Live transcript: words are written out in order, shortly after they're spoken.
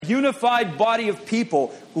unified body of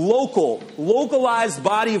people, localized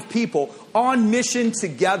body of people on mission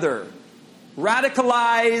together,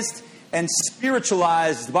 radicalized and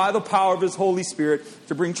spiritualized by the power of His Holy Spirit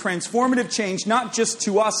to bring transformative change, not just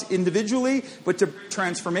to us individually, but to bring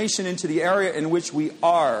transformation into the area in which we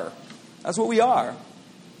are. That's what we are.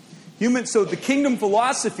 So the kingdom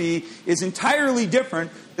philosophy is entirely different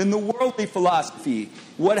than the worldly philosophy.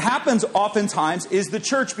 What happens oftentimes is the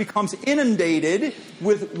church becomes inundated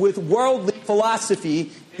with worldly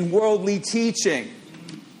philosophy and worldly teaching.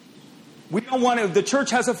 The church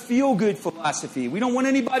has a feel-good philosophy. We don't want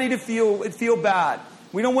anybody to feel bad.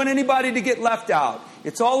 We don't want anybody to get left out.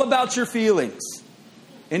 It's all about your feelings.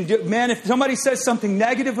 And man, if somebody says something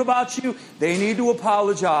negative about you, they need to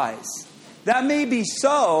apologize. That may be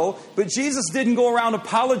so, but Jesus didn't go around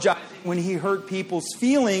apologizing when He hurt people's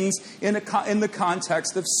feelings in the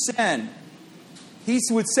context of sin. He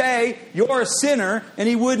would say, "You're a sinner," and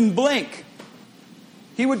He wouldn't blink.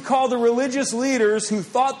 He would call the religious leaders who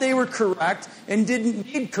thought they were correct and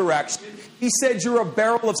didn't need correction. He said, "You're a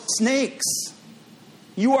barrel of snakes.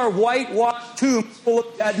 You are whitewashed tombs full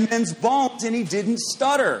of dead men's bones," and He didn't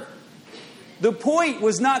stutter. The point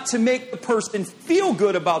was not to make the person feel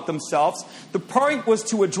good about themselves. The point was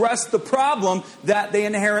to address the problem that they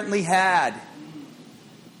inherently had.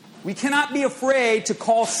 We cannot be afraid to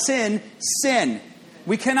call sin, sin.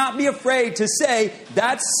 We cannot be afraid to say,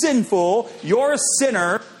 "That's sinful, you're a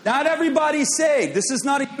sinner." Not everybody's saved. This is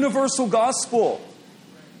not a universal gospel.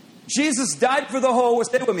 Jesus died for the whole world.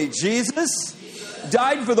 Stay with me. Jesus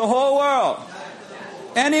died for the whole world.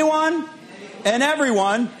 Anyone and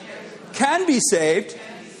everyone can be saved,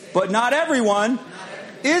 but not everyone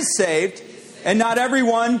is saved, and not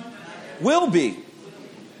everyone will be.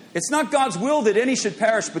 It's not God's will that any should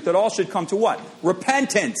perish, but that all should come to what?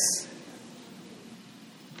 Repentance.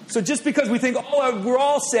 So just because we think, we're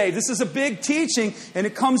all saved, this is a big teaching, and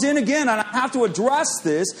it comes in again, and I have to address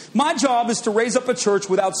this. My job is to raise up a church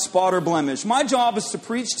without spot or blemish. My job is to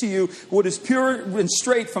preach to you what is pure and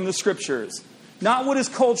straight from the Scriptures, not what is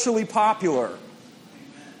culturally popular.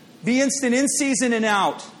 Be instant in season and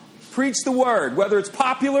out. Preach the word, whether it's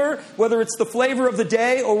popular, whether it's the flavor of the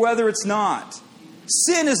day, or whether it's not.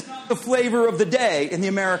 Sin is not the flavor of the day in the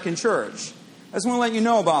American church. I just want to let you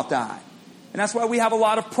know about that. And that's why we have a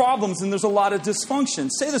lot of problems and there's a lot of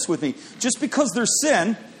dysfunction. Say this with me. Just because there's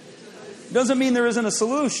sin doesn't mean there isn't a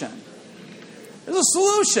solution. There's a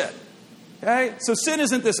solution. Okay? So sin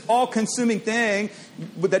isn't this all-consuming thing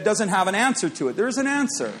that doesn't have an answer to it. There is an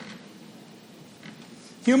answer.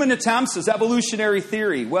 Human attempts is evolutionary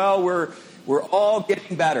theory. Well, we're all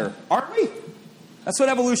getting better. Aren't we? That's what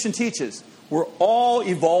evolution teaches. We're all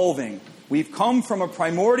evolving. We've come from a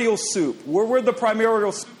primordial soup. Where'd the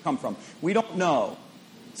primordial soup come from? We don't know.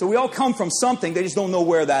 So we all come from something. They just don't know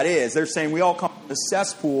where that is. They're saying we all come from a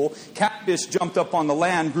cesspool. Catfish jumped up on the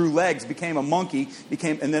land, grew legs, became a monkey,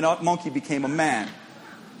 and then a monkey became a man.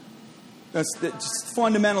 That's just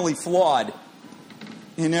fundamentally flawed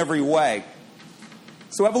in every way.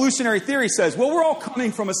 So evolutionary theory says, well, we're all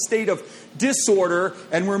coming from a state of disorder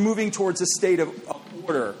and we're moving towards a state of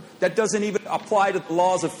order. That doesn't even apply to the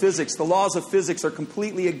laws of physics. The laws of physics are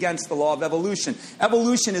completely against the law of evolution.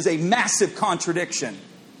 Evolution is a massive contradiction.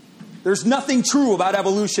 There's nothing true about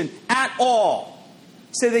evolution at all.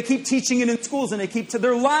 So they keep teaching it in schools and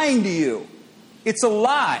they're lying to you. It's a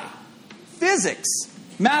lie. Physics,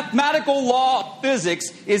 mathematical law of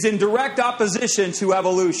physics is in direct opposition to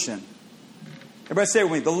evolution. Everybody say it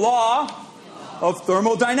with me. The law of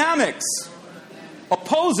thermodynamics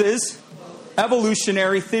opposes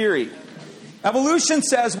evolutionary theory. Evolution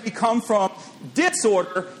says we come from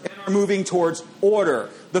disorder and are moving towards order.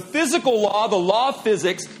 The physical law, the law of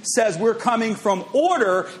physics, says we're coming from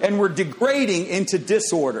order and we're degrading into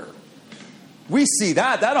disorder. We see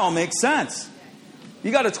that. That all makes sense.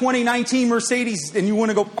 You got a 2019 Mercedes and you want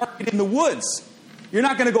to go park it in the woods. You're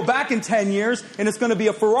not going to go back in 10 years and it's going to be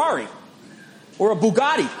a Ferrari or a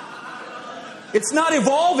Bugatti. It's not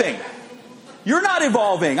evolving. You're not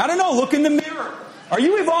evolving. I don't know. Look in the mirror. Are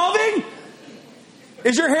you evolving?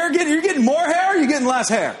 Is your hair you're getting more hair or are you getting less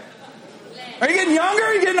hair? Are you getting younger or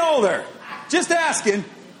are you getting older? Just asking.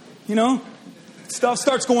 Stuff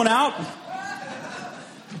starts going out.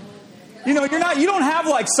 You don't have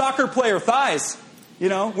like soccer player thighs.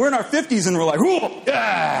 We're in our 50s and we're like, ooh,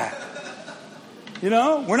 yeah.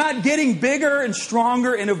 We're not getting bigger and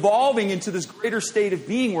stronger and evolving into this greater state of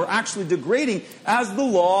being. We're actually degrading, as the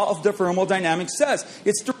law of thermodynamics says.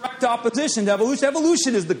 It's direct opposition to evolution.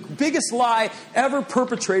 Evolution is the biggest lie ever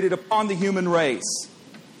perpetrated upon the human race.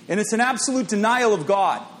 And it's an absolute denial of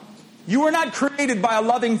God. You were not created by a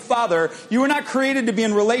loving Father. You were not created to be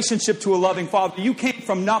in relationship to a loving Father. You came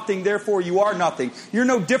from nothing, therefore you are nothing. You're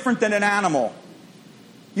no different than an animal.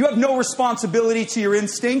 You have no responsibility to your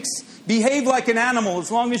instincts. Behave like an animal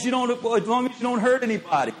as long as you don't hurt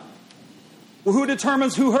anybody. Well, who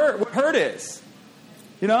determines what hurt is?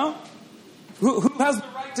 You know? Who has the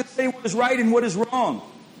right to say what is right and what is wrong?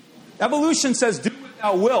 Evolution says, do what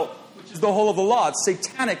thou wilt, which is the whole of the law. It's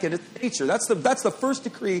satanic in its nature. That's the first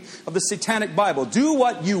decree of the satanic Bible. Do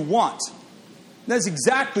what you want. And that's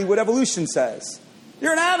exactly what evolution says.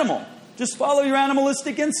 You're an animal. Just follow your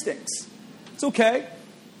animalistic instincts. It's okay.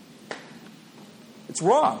 It's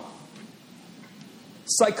wrong.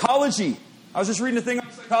 Psychology. I was just reading a thing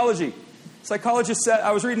on psychology. Psychologist said,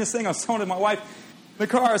 I was reading this thing, I was telling my wife in the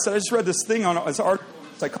car, I said, I just read this thing on this article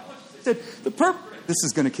on psychology. It said, the purpose, this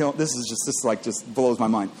is going to kill, this just blows my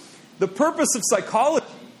mind. The purpose of psychology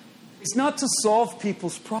is not to solve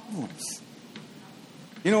people's problems.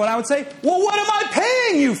 You know what I would say? Well, what am I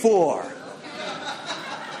paying you for?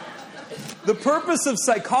 The purpose of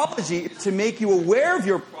psychology is to make you aware of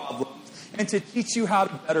your problems and to teach you how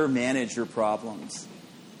to better manage your problems.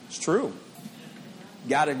 It's true.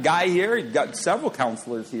 Got a guy here, you've got several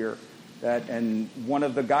counselors here, and one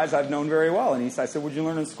of the guys I've known very well, and I said, what'd you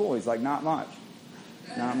learn in school? He's like, not much.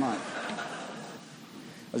 Not much.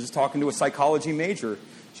 I was just talking to a psychology major.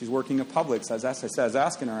 She's working at Publix. I was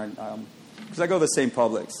asking her, because I go to the same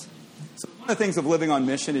Publix. So one of the things of living on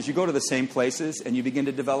mission is you go to the same places and you begin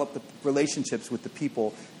to develop the relationships with the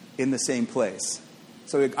people in the same place.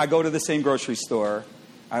 So I go to the same grocery store.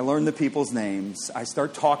 I learn the people's names. I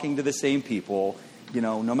start talking to the same people. You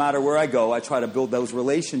know, no matter where I go, I try to build those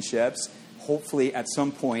relationships. Hopefully at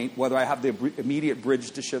some point, whether I have the immediate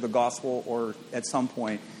bridge to share the gospel or at some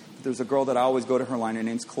point. There's a girl that I always go to her line. Her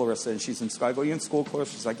name's Clarissa, and she's in school. I go, you in school,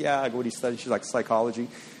 Clarissa? She's like, yeah. I go, what do you study? She's like, psychology.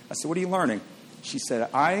 I said, what are you learning? She said,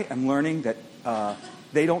 I am learning that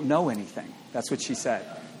they don't know anything. That's what she said.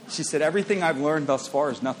 She said, everything I've learned thus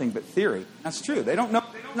far is nothing but theory. That's true. They don't know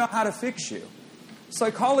how to fix you.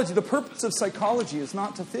 Psychology, the purpose of psychology is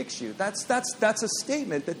not to fix you. That's a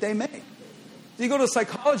statement that they make. You go to a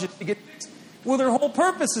psychologist to get fixed. Well, their whole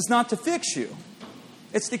purpose is not to fix you.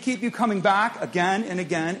 It's to keep you coming back again and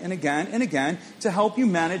again and again and again to help you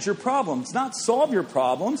manage your problems. Not solve your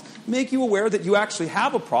problems. Make you aware that you actually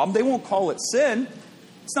have a problem. They won't call it sin.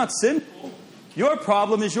 It's not sinful. Your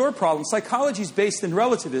problem is your problem. Psychology is based in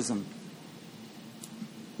relativism.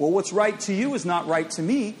 Well, what's right to you is not right to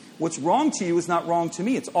me. What's wrong to you is not wrong to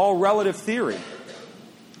me. It's all relative theory.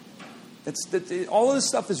 All of this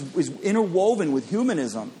stuff is interwoven with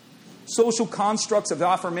humanism. Social constructs of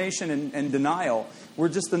affirmation and denial. We're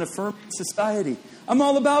just an affirming society. I'm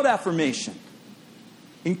all about affirmation.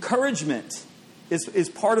 Encouragement is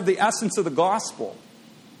part of the essence of the gospel.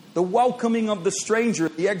 The welcoming of the stranger,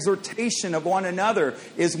 the exhortation of one another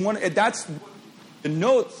that's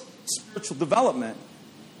denotes spiritual development.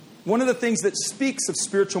 One of the things that speaks of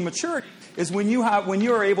spiritual maturity is when you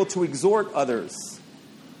are able to exhort others.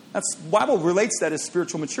 The Bible relates that as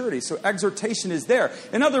spiritual maturity. So exhortation is there.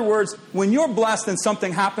 In other words, when you're blessed and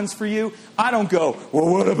something happens for you, I don't go,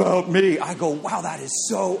 well, what about me? I go, wow, that is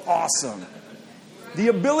so awesome. The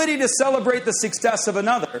ability to celebrate the success of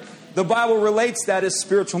another, the Bible relates that as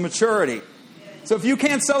spiritual maturity. So if you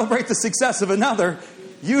can't celebrate the success of another,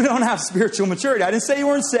 you don't have spiritual maturity. I didn't say you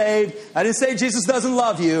weren't saved. I didn't say Jesus doesn't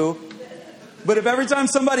love you. But if every time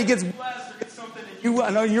somebody gets blessed or gets something, I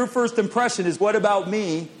know your first impression is, what about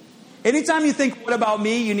me? Anytime you think, what about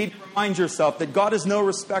me, you need to remind yourself that God is no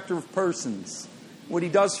respecter of persons. What he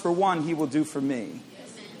does for one, he will do for me.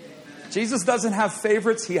 Jesus doesn't have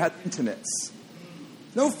favorites, he has intimates.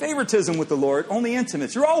 No favoritism with the Lord, only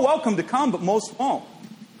intimates. You're all welcome to come, but most won't.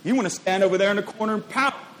 You want to stand over there in the corner and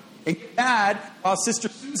pout and get mad while Sister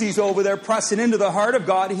Susie's over there pressing into the heart of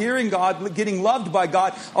God, hearing God, getting loved by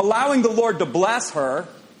God, allowing the Lord to bless her.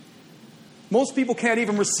 Most people can't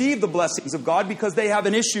even receive the blessings of God because they have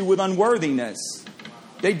an issue with unworthiness.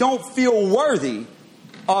 They don't feel worthy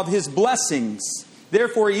of his blessings.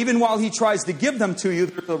 Therefore, even while he tries to give them to you,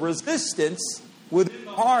 there's a resistance within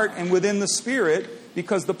the heart and within the spirit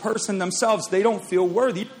because the person themselves, they don't feel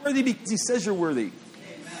worthy. You're worthy because he says you're worthy.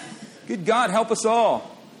 Amen. Good God, help us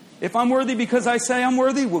all. If I'm worthy because I say I'm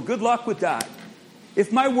worthy, well, good luck with that.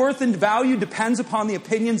 If my worth and value depends upon the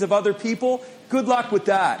opinions of other people, good luck with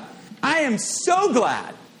that. I am so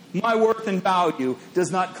glad my worth and value does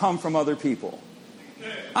not come from other people.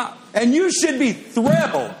 And you should be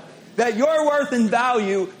thrilled that your worth and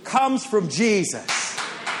value comes from Jesus,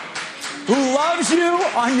 who loves you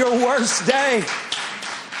on your worst day.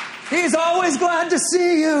 He's always glad to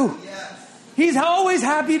see you. He's always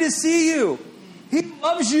happy to see you. He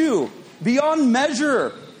loves you beyond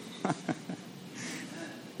measure.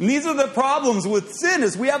 And these are the problems with sin,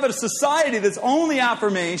 is we have a society that's only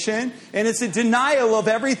affirmation, and it's a denial of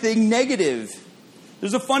everything negative.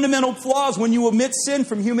 There's a fundamental flaws when you omit sin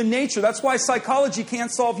from human nature. That's why psychology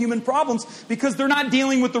can't solve human problems, because they're not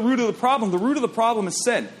dealing with the root of the problem. The root of the problem is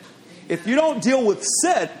sin. If you don't deal with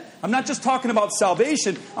sin, I'm not just talking about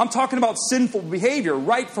salvation, I'm talking about sinful behavior,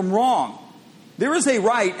 right from wrong. There is a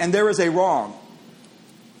right and there is a wrong.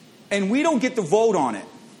 And we don't get to vote on it.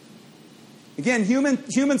 Again,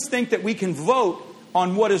 humans think that we can vote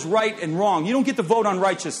on what is right and wrong. You don't get to vote on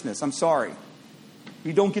righteousness. I'm sorry.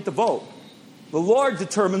 You don't get to vote. The Lord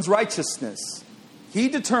determines righteousness. He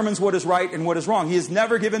determines what is right and what is wrong. He has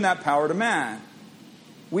never given that power to man.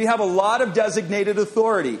 We have a lot of designated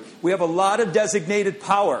authority. We have a lot of designated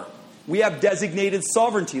power. We have designated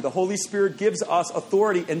sovereignty. The Holy Spirit gives us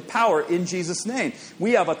authority and power in Jesus' name.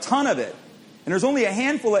 We have a ton of it. And there's only a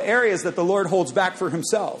handful of areas that the Lord holds back for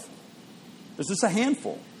himself. There's just a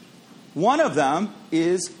handful. One of them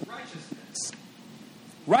is righteousness.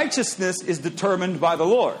 Righteousness is determined by the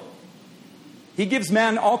Lord. He gives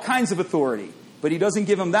man all kinds of authority, but he doesn't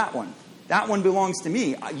give him that one. That one belongs to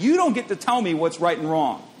me. You don't get to tell me what's right and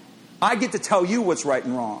wrong. I get to tell you what's right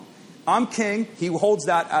and wrong. I'm king. He holds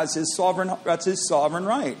that as his sovereign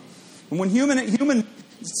right. And when human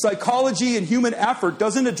psychology and human effort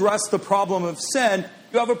doesn't address the problem of sin,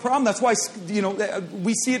 you have a problem. That's why,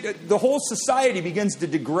 we see it. The whole society begins to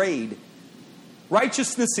degrade.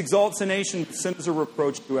 Righteousness exalts a nation, sin is a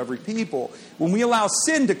reproach to every people. When we allow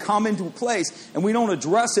sin to come into a place and we don't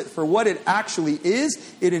address it for what it actually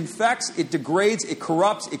is, it infects, it degrades, it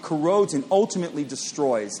corrupts, it corrodes, and ultimately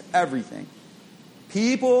destroys everything.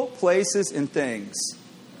 People, places, and things.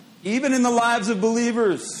 Even in the lives of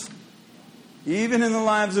believers. Even in the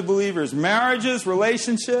lives of believers. Marriages,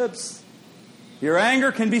 relationships. Your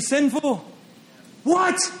anger can be sinful.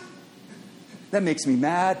 What? That makes me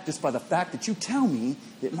mad just by the fact that you tell me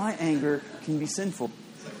that my anger can be sinful.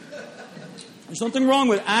 There's nothing wrong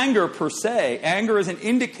with anger per se. Anger is an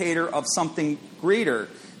indicator of something greater.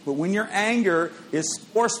 But when your anger is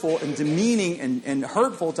forceful and demeaning and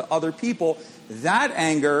hurtful to other people, that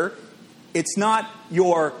anger, it's not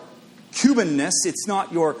your Cubanness, it's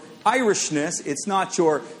not your Irishness, it's not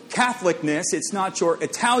your Catholicness, it's not your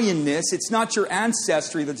Italianness, it's not your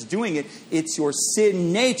ancestry that's doing it, it's your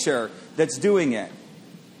sin nature that's doing it.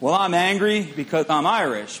 Well, I'm angry because I'm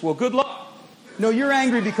Irish. Well, good luck. No, you're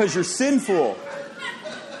angry because you're sinful.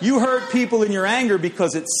 You hurt people in your anger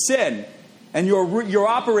because it's sin. And you're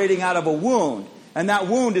operating out of a wound. And that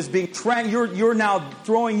wound is being you're now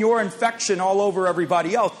throwing your infection all over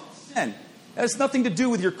everybody else. Sin. That has nothing to do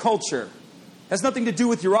with your culture. It has nothing to do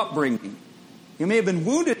with your upbringing. You may have been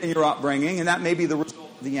wounded in your upbringing, and that may be the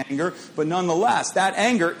result of the anger. But nonetheless, that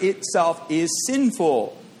anger itself is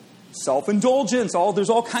sinful. Self-indulgence, there's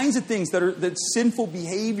all kinds of things that's sinful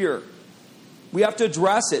behavior. We have to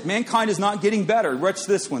address it. Mankind is not getting better. Watch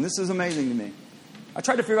this one. This is amazing to me. I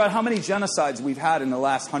tried to figure out how many genocides we've had in the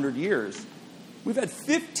last 100 years. We've had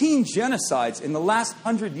 15 genocides in the last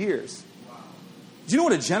 100 years. Do you know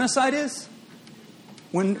what a genocide is?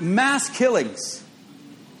 When mass killings.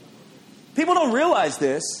 People don't realize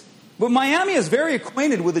this, but Miami is very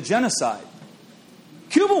acquainted with a genocide.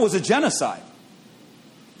 Cuba was a genocide.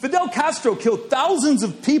 Fidel Castro killed thousands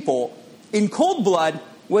of people in cold blood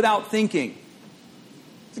without thinking.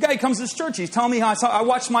 The guy comes to this church. He's telling me how I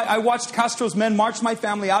watched Castro's men march my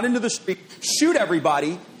family out into the street, shoot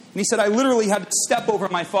everybody. And he said, I literally had to step over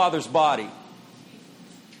my father's body.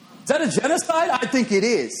 Is that a genocide? I think it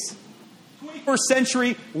is. 21st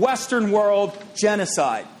century Western world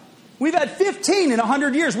genocide. We've had 15 in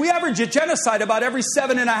 100 years. We average a genocide about every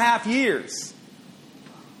 7.5 years.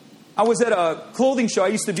 I was at a clothing show. I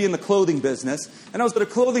used to be in the clothing business. And I was at a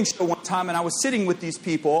clothing show one time, and I was sitting with these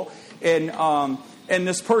people, and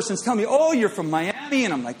this person's telling me, oh, you're from Miami?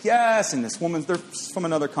 And I'm like, yes. And this woman, they're from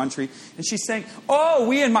another country. And she's saying, oh,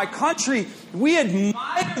 we in my country, we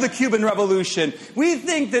admire the Cuban Revolution. We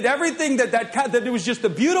think that everything that it was just a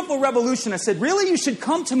beautiful revolution. I said, really? You should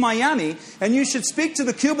come to Miami, and you should speak to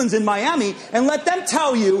the Cubans in Miami, and let them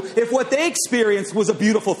tell you if what they experienced was a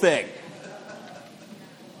beautiful thing.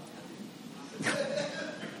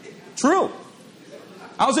 True.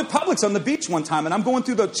 I was at Publix on the beach one time, and I'm going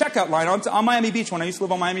through the checkout line on Miami Beach when I used to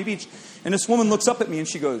live on Miami Beach. And this woman looks up at me, and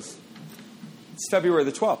she goes, it's February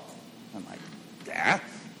the 12th. I'm like, yeah?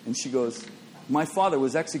 And she goes, my father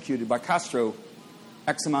was executed by Castro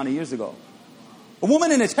X amount of years ago. A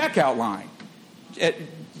woman in a checkout line.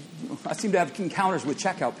 I seem to have encounters with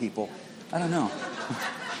checkout people. I don't know.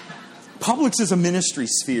 Publix is a ministry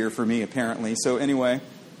sphere for me, apparently. So anyway,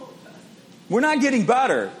 we're not getting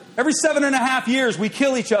better. Every 7.5 years, we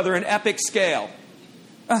kill each other in epic scale.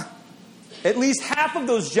 At least half of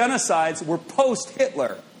those genocides were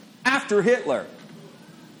post-Hitler, after Hitler.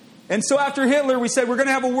 And so after Hitler, we said, we're going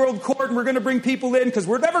to have a world court and we're going to bring people in because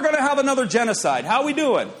we're never going to have another genocide. How are we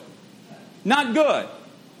doing? Not good.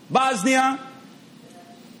 Bosnia,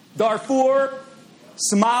 Darfur,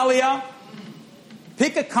 Somalia.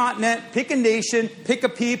 Pick a continent, pick a nation, pick a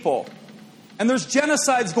people. And there's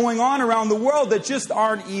genocides going on around the world that just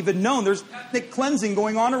aren't even known. There's ethnic cleansing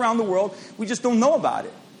going on around the world. We just don't know about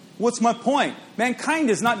it. What's my point? Mankind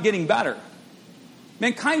is not getting better.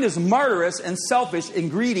 Mankind is murderous and selfish and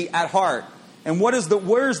greedy at heart. And where's the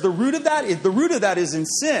root of that? The root of that is in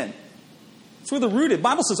sin. That's where the root is. The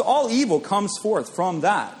Bible says all evil comes forth from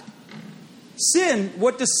that. Sin,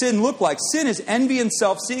 what does sin look like? Sin is envy and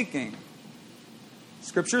self-seeking.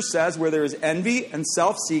 Scripture says where there is envy and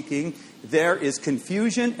self-seeking, there is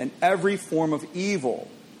confusion and every form of evil.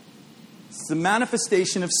 The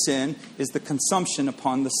manifestation of sin is the consumption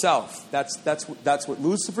upon the self. That's what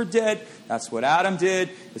Lucifer did. That's what Adam did.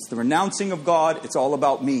 It's the renouncing of God. It's all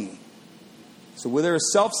about me. So where there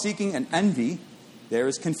is self-seeking and envy, there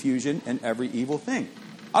is confusion and every evil thing.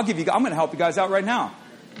 I'm going to help you guys out right now.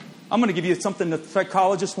 I'm going to give you something that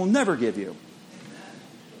psychologists will never give you.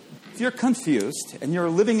 If you're confused and you're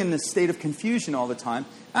living in this state of confusion all the time,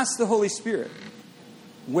 ask the Holy Spirit,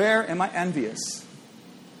 where am I envious?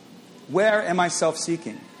 Where am I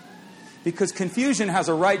self-seeking? Because confusion has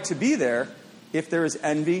a right to be there if there is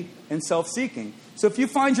envy and self-seeking. So if you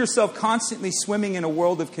find yourself constantly swimming in a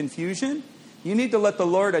world of confusion, you need to let the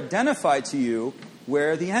Lord identify to you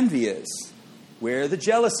where the envy is, where the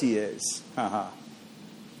jealousy is.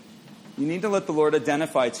 You need to let the Lord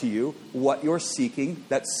identify to you what you're seeking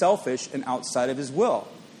that's selfish and outside of His will.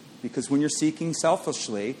 Because when you're seeking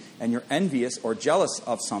selfishly and you're envious or jealous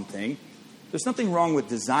of something, there's nothing wrong with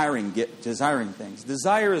desiring things.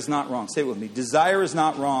 Desire is not wrong. Say it with me. Desire is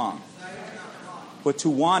not wrong. But to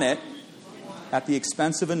want it at the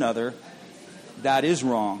expense of another, that is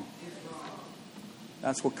wrong.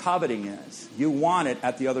 That's what coveting is. You want it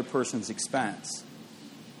at the other person's expense.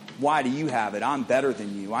 Why do you have it? I'm better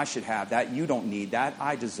than you. I should have that. You don't need that.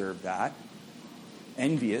 I deserve that.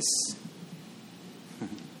 Envious.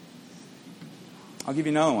 I'll give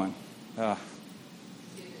you another one.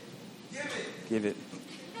 Give it.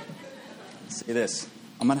 Say this.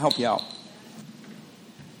 I'm going to help you out.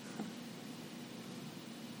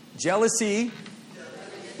 Jealousy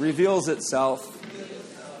reveals itself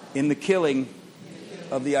in the killing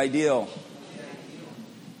of the ideal.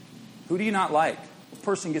 Who do you not like? What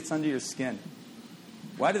person gets under your skin?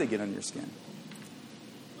 Why do they get under your skin?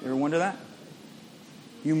 You ever wonder that?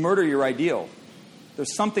 You murder your ideal.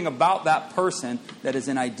 There's something about that person that is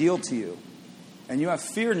an ideal to you. And you have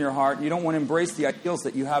fear in your heart, and you don't want to embrace the ideals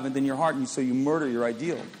that you have in your heart, and so you murder your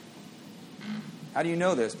ideal. How do you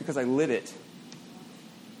know this? Because I live it.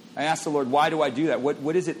 I asked the Lord, why do I do that?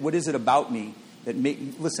 What is it about me that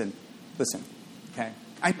listen, okay?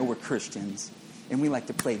 I know we're Christians, and we like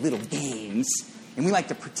to play little games, and we like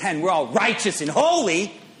to pretend we're all righteous and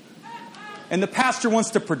holy. And the pastor wants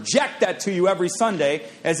to project that to you every Sunday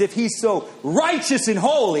as if he's so righteous and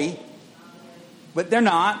holy. But they're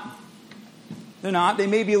not. They're not. They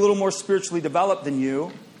may be a little more spiritually developed than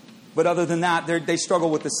you. But other than that, they struggle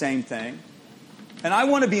with the same thing. And I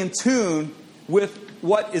want to be in tune with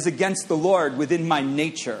what is against the Lord within my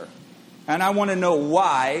nature. And I want to know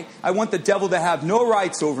why. I want the devil to have no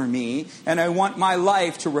rights over me. And I want my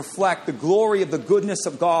life to reflect the glory of the goodness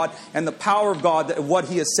of God and the power of God, what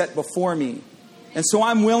He has set before me. And so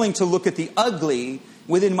I'm willing to look at the ugly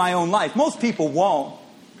within my own life. Most people won't.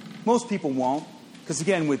 Most people won't. Because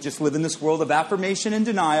again, we just live in this world of affirmation and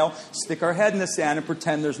denial, stick our head in the sand and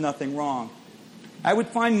pretend there's nothing wrong. I would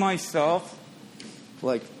find myself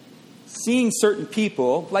like seeing certain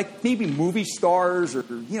people, like maybe movie stars or,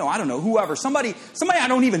 I don't know, whoever. Somebody I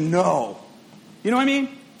don't even know. You know what I mean?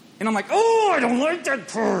 And I'm like, oh, I don't like that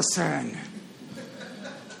person.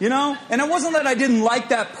 And it wasn't that I didn't like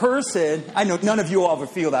that person. I know none of you all ever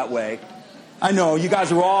feel that way. I know you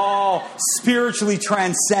guys are all spiritually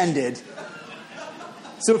transcended.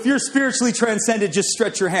 So if you're spiritually transcended, just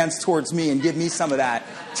stretch your hands towards me and give me some of that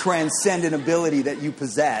transcendent ability that you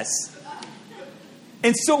possess.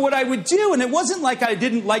 And so what I would do, and it wasn't like I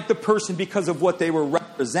didn't like the person because of what they were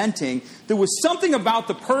representing. There was something about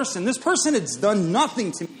the person. This person had done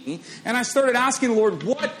nothing to me. And I started asking the Lord,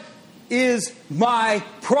 what is my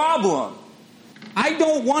problem? I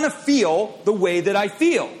don't want to feel the way that I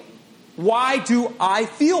feel. Why do I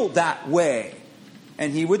feel that way?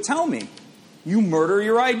 And He would tell me. You murder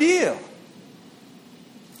your ideal.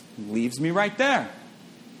 Leaves me right there.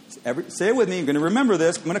 Say it with me. You're going to remember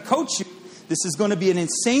this. I'm going to coach you. This is going to be an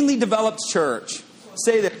insanely developed church.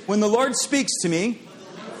 Say that when the Lord speaks to me,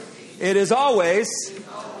 it is always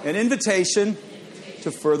an invitation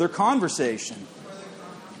to further conversation.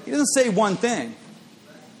 He doesn't say one thing.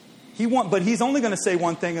 But he's only going to say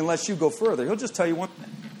one thing unless you go further. He'll just tell you one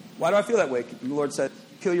thing. Why do I feel that way? The Lord said,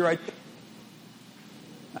 kill your idea.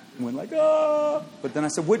 I went like, oh. But then I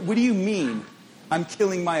said, what do you mean I'm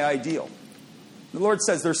killing my ideal? The Lord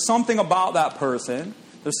says there's something about that person.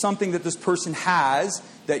 There's something that this person has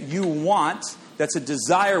that you want. That's a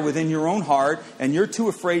desire within your own heart, and you're too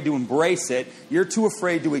afraid to embrace it. You're too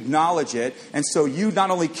afraid to acknowledge it. And so you not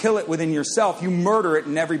only kill it within yourself, you murder it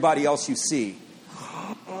in everybody else you see.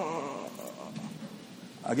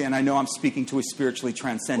 Again, I know I'm speaking to a spiritually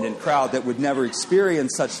transcendent crowd that would never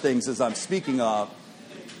experience such things as I'm speaking of.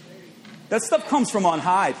 That stuff comes from on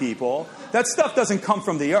high, people. That stuff doesn't come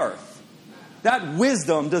from the earth. That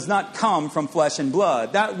wisdom does not come from flesh and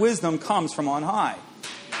blood. That wisdom comes from on high.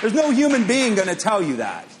 There's no human being going to tell you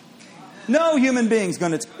that. No human being's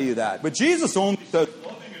going to tell you that. But Jesus only says,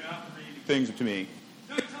 loving and after things to me.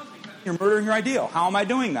 You're murdering your ideal. How am I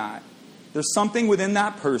doing that? There's something within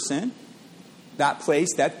that person, that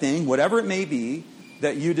place, that thing, whatever it may be,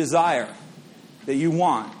 that you desire, that you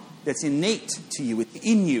want, that's innate to you, it's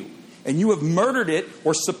in you. And you have murdered it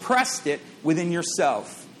or suppressed it within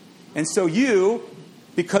yourself. And so you,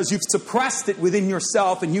 because you've suppressed it within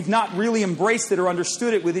yourself and you've not really embraced it or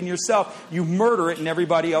understood it within yourself, you murder it in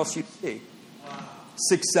everybody else you see.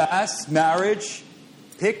 Success, marriage,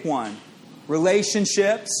 pick one.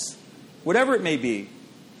 Relationships, whatever it may be,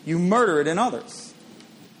 you murder it in others.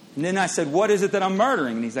 And then I said, what is it that I'm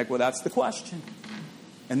murdering? And he's like, well, that's the question.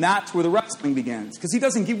 And that's where the wrestling begins. Because he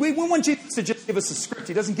doesn't give, we want Jesus to just give us a script.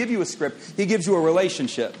 He doesn't give you a script. He gives you a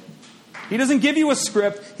relationship. He doesn't give you a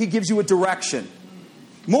script. He gives you a direction.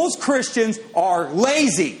 Most Christians are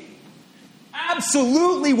lazy.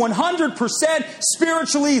 Absolutely 100%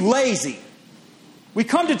 spiritually lazy. We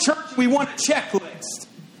come to church, we want a checklist.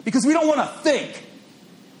 Because we don't want to think.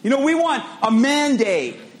 We want a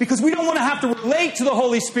mandate. Because we don't want to have to relate to the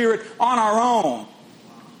Holy Spirit on our own.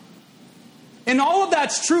 And all of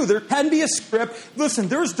that's true. There can be a script. Listen,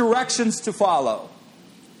 there's directions to follow.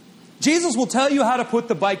 Jesus will tell you how to put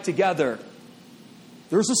the bike together.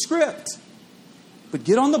 There's a script. But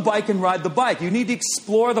get on the bike and ride the bike. You need to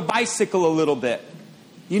explore the bicycle a little bit.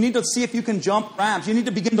 You need to see if you can jump ramps. You need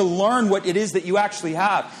to begin to learn what it is that you actually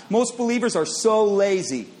have. Most believers are so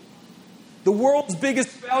lazy. The world's biggest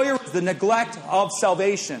failure is the neglect of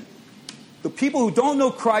salvation. The people who don't know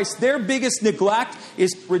Christ, their biggest neglect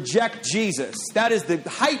is to reject Jesus. That is the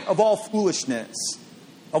height of all foolishness,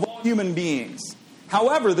 of all human beings.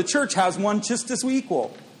 However, the church has one just as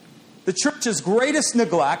equal. The church's greatest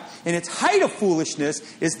neglect and its height of foolishness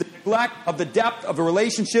is the neglect of the depth of a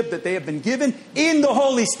relationship that they have been given in the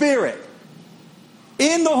Holy Spirit.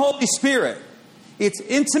 In the Holy Spirit. It's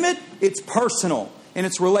intimate, it's personal, and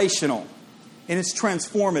it's relational, and it's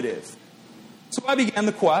transformative. So I began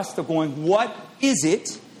the quest of going, what is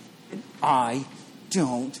it that I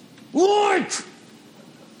don't like?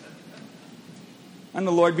 And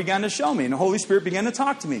the Lord began to show me, and the Holy Spirit began to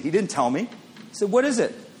talk to me. He didn't tell me. He said, what is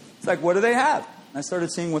it? It's like, what do they have? And I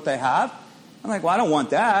started seeing what they have. I'm like, well, I don't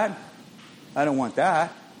want that. I don't want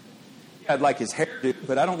that. Yeah, I'd like his hairdo,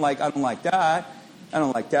 but I don't like that. I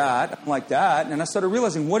don't like that. I don't like that. And I started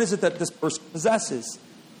realizing, what is it that this person possesses?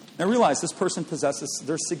 And I realized this person possesses,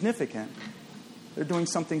 they're significant. They're doing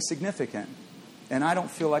something significant. And I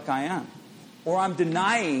don't feel like I am. Or I'm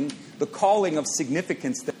denying the calling of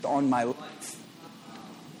significance that's on my life.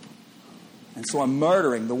 And so I'm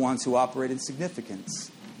murdering the ones who operate in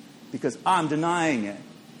significance. Because I'm denying it.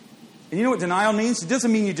 And you know what denial means? It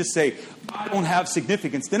doesn't mean you just say, I don't have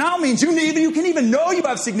significance. Denial means you can even know you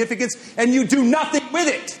have significance and you do nothing with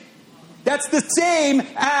it. That's the same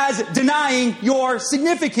as denying your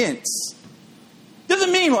significance.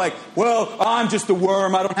 Doesn't mean like, well, I'm just a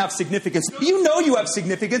worm, I don't have significance. You know you have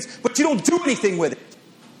significance, but you don't do anything with it.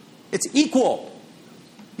 It's equal.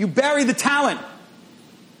 You bury the talent.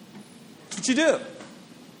 That's what you do.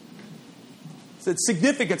 So it's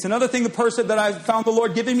significance. Another thing, the person that I found the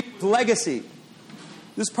Lord giving me was legacy.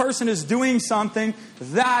 This person is doing something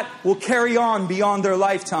that will carry on beyond their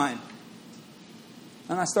lifetime.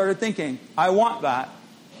 And I started thinking, I want that.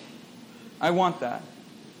 I want that.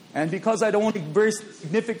 And because I don't want to embrace the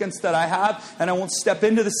significance that I have, and I won't step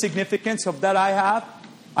into the significance of that I have,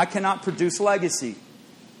 I cannot produce legacy.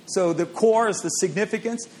 So the core is the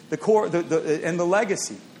significance, the core, and the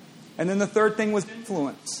legacy. And then the third thing was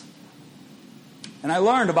influence. And I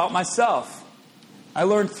learned about myself. I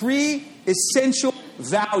learned 3 essential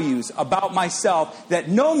values about myself that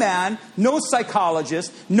no man, no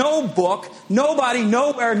psychologist, no book, nobody,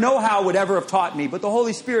 nowhere, no how would ever have taught me. But the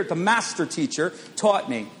Holy Spirit, the master teacher, taught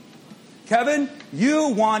me. Kevin, you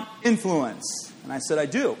want influence. And I said, I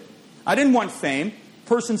do. I didn't want fame.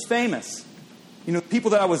 Person's famous. You know,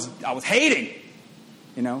 people that I was hating.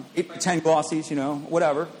 You know, 8 by 10 glossies, you know,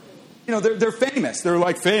 whatever. You know, they're famous. They're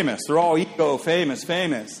like famous. They're all ego, famous.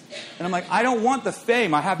 And I'm like, I don't want the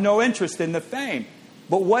fame. I have no interest in the fame.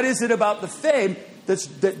 But what is it about the fame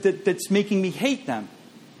that's making me hate them?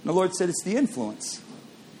 And the Lord said, it's the influence.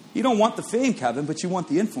 You don't want the fame, Kevin, but you want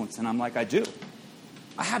the influence. And I'm like, I do.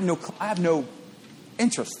 I have no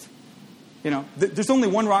interest. You know, there's only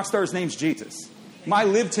one rock star. His name's Jesus. I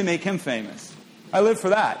live to make him famous. I live for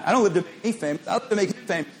that. I don't live to make me famous. I live to make him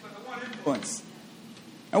famous. I want influence.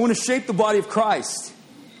 I want to shape the body of Christ.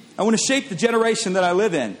 I want to shape the generation that I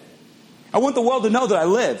live in. I want the world to know that I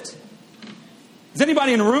lived. Is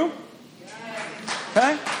anybody in the room?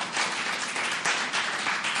 Okay?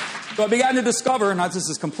 So I began to discover, now this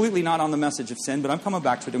is completely not on the message of sin, but I'm coming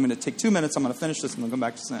back to it. I'm going to take 2 minutes. I'm going to finish this and then come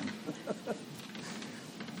back to sin.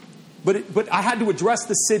 But I had to address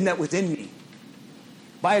the sin that was in me.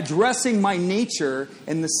 By addressing my nature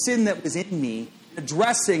and the sin that was in me,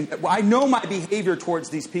 addressing that I know my behavior towards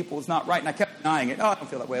these people is not right, and I kept denying it. Oh, I don't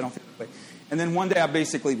feel that way. And then one day I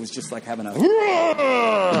basically was just like having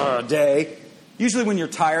a day. Usually when you're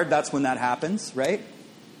tired, that's when that happens, right?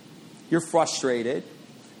 You're frustrated.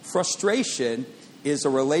 Frustration is a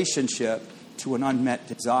relationship to an unmet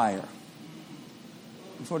desire.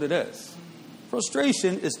 That's what it is.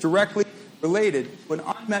 Frustration is directly related to an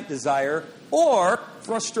unmet desire, or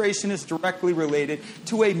frustration is directly related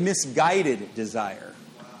to a misguided desire.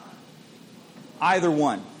 Either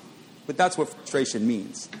one. But that's what frustration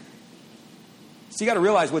means. So you got to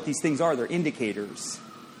realize what these things are. They're indicators.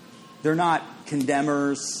 They're not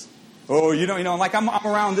condemners. Oh, you know, like I'm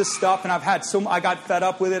around this stuff and I got fed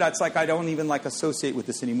up with it. It's like I don't even associate with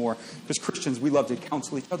this anymore. Because Christians, we love to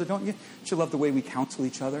counsel each other, don't you? Don't you love the way we counsel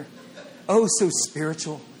each other? Oh, so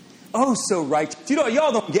spiritual. Oh, so righteous. You know,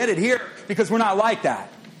 y'all don't get it here because we're not like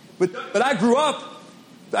that. But I grew up,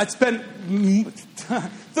 I spent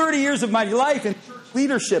 30 years of my life in church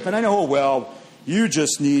leadership. And I know, well, you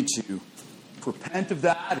just need to repent of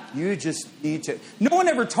that. You just need to. No one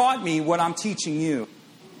ever taught me what I'm teaching you.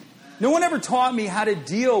 No one ever taught me how to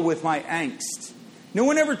deal with my angst. No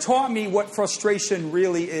one ever taught me what frustration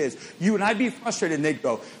really is. You and I'd be frustrated and they'd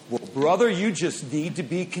go, well, brother, you just need to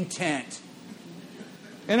be content.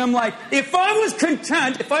 And I'm like, if I was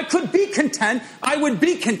content, if I could be content, I would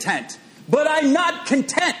be content. But I'm not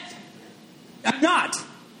content. I'm not.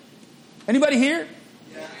 Anybody here?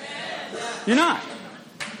 You're not.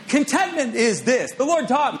 Contentment is this. The Lord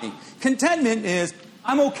taught me. Contentment is,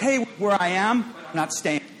 I'm okay with where I am, but I'm not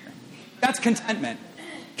staying here. That's contentment.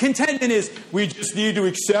 Contentment is, we just need to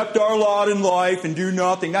accept our lot in life and do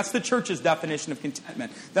nothing. That's the church's definition of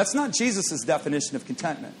contentment. That's not Jesus' definition of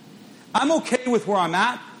contentment. I'm okay with where I'm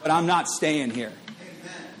at, but I'm not staying here.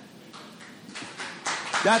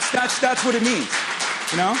 That's what it means.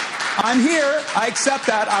 You know? I'm here, I accept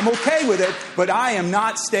that, I'm okay with it, but I am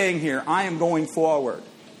not staying here. I am going forward.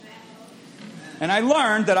 And I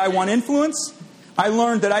learned that I want influence. I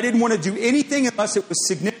learned that I didn't want to do anything unless it was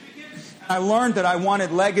significant. And I learned that I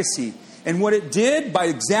wanted legacy. And what it did, by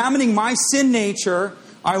examining my sin nature,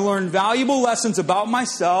 I learned valuable lessons about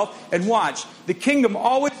myself. And watch, the kingdom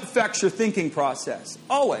always affects your thinking process.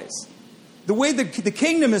 Always. The way the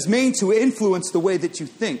kingdom is made to influence the way that you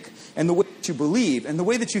think and the way that you believe. And the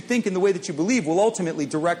way that you think and the way that you believe will ultimately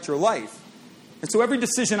direct your life. And so every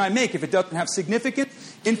decision I make, if it doesn't have significant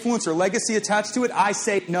influence or legacy attached to it, I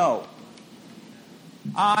say no.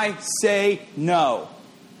 I say no.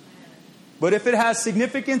 But if it has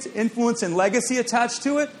significance, influence, and legacy attached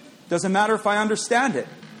to it, doesn't matter if I understand it.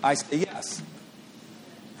 I say yes.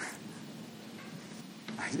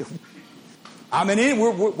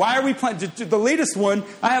 Why are we planning? The latest one,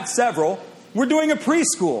 I have several. We're doing a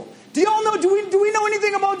preschool. Do y'all know? Do we know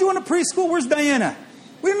anything about doing a preschool? Where's Diana?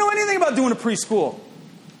 We don't know anything about doing a preschool.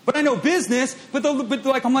 But I know business. But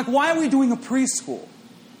I'm like, why are we doing a preschool?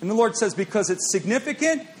 And the Lord says, because it's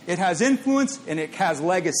significant, it has influence, and it has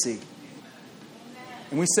legacy.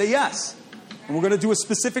 And we say yes. And we're going to do a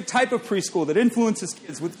specific type of preschool that influences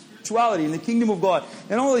kids with spirituality and the kingdom of God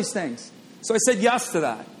and all these things. So I said yes to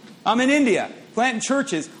that. I'm in India, planting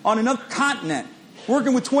churches on another continent,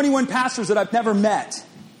 working with 21 pastors that I've never met.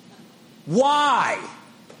 Why?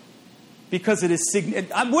 Because it is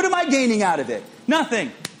significant. What am I gaining out of it?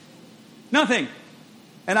 Nothing. Nothing.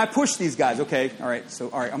 And I pushed these guys. Okay, all right,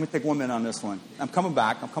 I'm going to take 1 minute on this one. I'm coming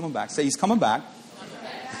back. Say, he's coming back.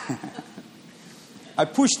 I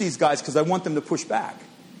push these guys because I want them to push back.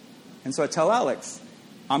 And so I tell Alex,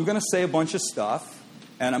 I'm going to say a bunch of stuff,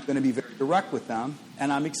 and I'm going to be very direct with them.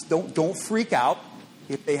 And don't freak out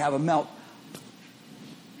if they have a melt.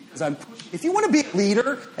 Because if you want to be a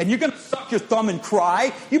leader and you're going to suck your thumb and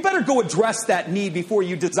cry, you better go address that need before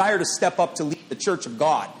you desire to step up to lead the church of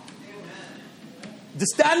God. To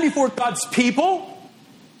stand before God's people.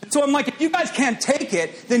 So I'm like, if you guys can't take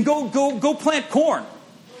it, then go plant corn.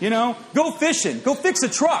 Go fishing. Go fix a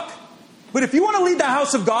truck. But if you want to lead the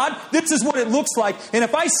house of God, this is what it looks like. And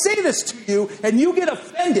if I say this to you and you get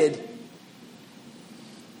offended,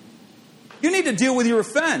 you need to deal with your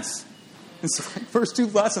offense. And so the first 2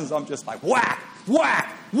 lessons, I'm just like, whack,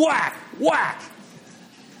 whack, whack, whack.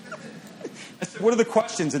 I said, what are the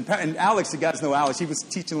questions? And Alex, you guys know Alex, he was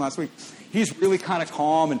teaching last week. He's really kind of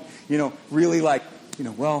calm and, really like,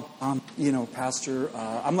 Pastor,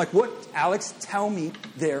 I'm like, what? Alex, tell me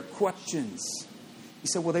their questions. He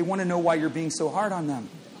said, well, they want to know why you're being so hard on them.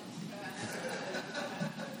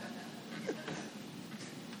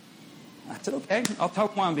 I said, okay, I'll tell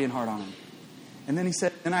them why I'm being hard on them. And then he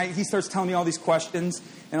said, he starts telling me all these questions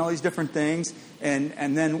and all these different things.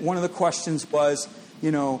 And then one of the questions was,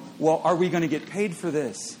 well, are we going to get paid for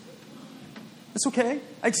this? That's okay.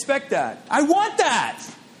 I expect that. I want that.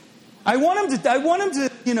 I want him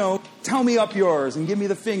to, tell me up yours and give me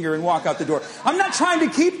the finger and walk out the door. I'm not trying to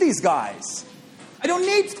keep these guys. I don't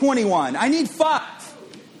need 21. I need 5.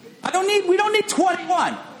 We don't need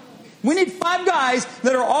 21. We need 5 guys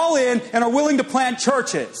that are all in and are willing to plant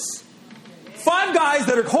churches. 5 guys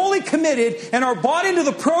that are wholly committed and are bought into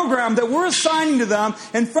the program that we're assigning to them.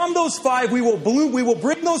 And from those 5, we will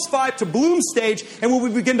bring those 5 to bloom stage, and we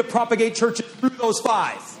will begin to propagate churches through those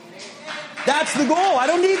 5. That's the goal. I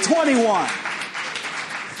don't need 21.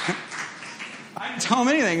 I didn't tell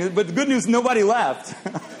them anything, but the good news, nobody left.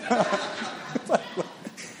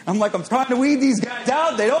 I'm trying to weed these guys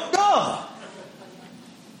out. They don't go.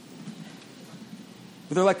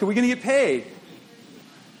 But they're like, are we going to get paid?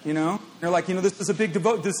 They're like, this is a big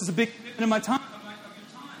commitment of my time.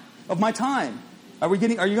 Of my time. Are you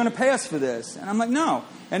going to pay us for this? And I'm like, no.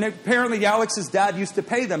 And apparently Alex's dad used to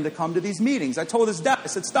pay them to come to these meetings. I told his dad, I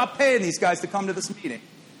said, stop paying these guys to come to this meeting.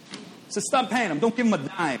 I said, stop paying them. Don't give them a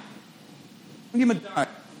dime. Don't give them a dime.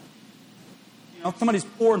 If somebody's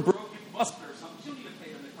poor and broke, give them a buster or something. You don't need to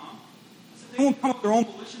pay them to come. I said, they won't come up their own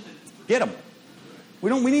volition, then forget them.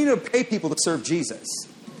 We need to pay people to serve Jesus.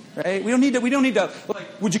 Right? We don't need to,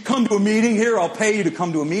 would you come to a meeting here? I'll pay you to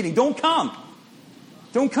come to a meeting. Don't come.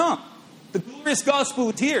 Don't come. The glorious gospel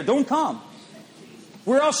is here. Don't come.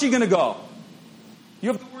 Where else are you going to go?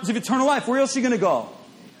 You have the words of eternal life. Where else are you going to go?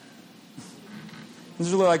 And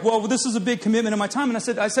they're like, well, this is a big commitment of my time. And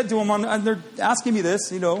I said to them, and they're asking me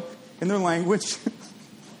this, in their language.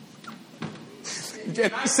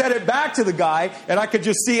 And I said it back to the guy, and I could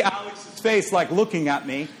just see Alex's face looking at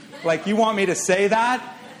me. Like, you want me to say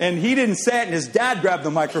that? And he didn't say it, and his dad grabbed the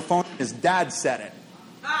microphone, and his dad said it.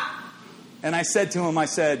 And I said to him,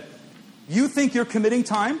 you think you're committing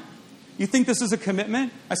time? You think this is a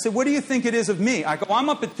commitment? I said, what do you think it is of me? I go, I'm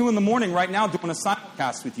up at 2 a.m. right now doing a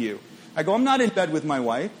simulcast with you. I go, I'm not in bed with my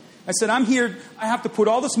wife. I said, I'm here. I have to put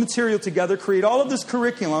all this material together, create all of this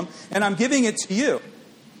curriculum, and I'm giving it to you.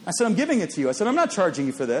 I said, I'm giving it to you. I said, I'm not charging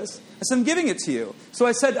you for this. I said, I'm giving it to you. So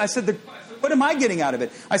I said, what am I getting out of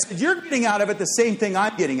it? I said, you're getting out of it the same thing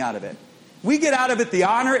I'm getting out of it. We get out of it the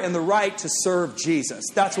honor and the right to serve Jesus.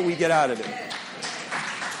 That's what we get out of it.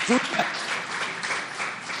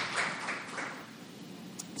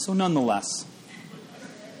 So nonetheless,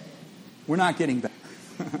 we're not getting better.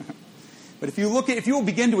 But if you will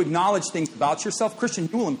begin to acknowledge things about yourself, Christian,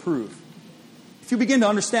 you will improve. If you begin to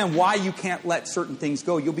understand why you can't let certain things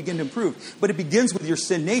go, you'll begin to improve. But it begins with your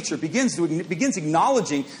sin nature. It begins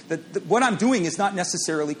acknowledging that what I'm doing is not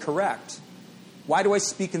necessarily correct. Why do I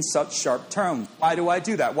speak in such sharp terms? Why do I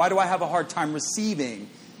do that? Why do I have a hard time receiving?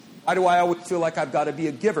 Why do I always feel like I've got to be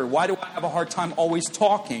a giver? Why do I have a hard time always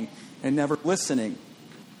talking and never listening?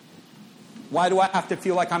 Why do I have to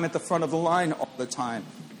feel like I'm at the front of the line all the time?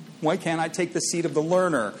 Why can't I take the seat of the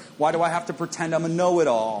learner? Why do I have to pretend I'm a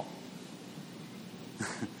know-it-all?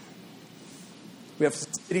 We have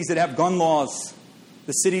cities that have gun laws.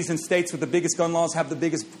 The cities and states with the biggest gun laws have the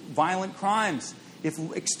biggest violent crimes. If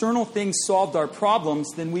external things solved our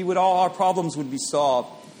problems, then all our problems would be solved.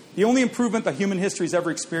 The only improvement that human history has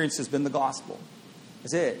ever experienced has been the gospel.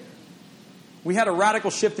 That's it. We had a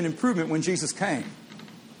radical shift in improvement when Jesus came.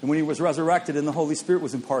 And when he was resurrected and the Holy Spirit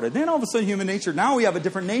was imparted. Then all of a sudden human nature, now we have a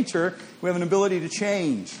different nature. We have an ability to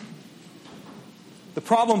change. The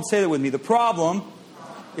problem, say that with me, the problem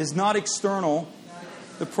is not external.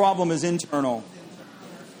 The problem is internal.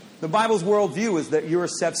 The Bible's worldview is that you're a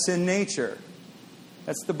sin nature.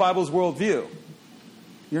 That's the Bible's worldview.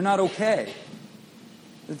 You're not okay.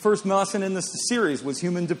 The first lesson in this series was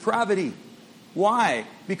human depravity. Why?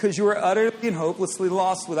 Because you are utterly and hopelessly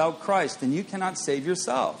lost without Christ, and you cannot save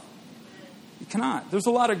yourself. You cannot. There's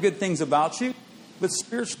a lot of good things about you, but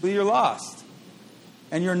spiritually you're lost.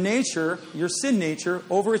 And your nature, your sin nature,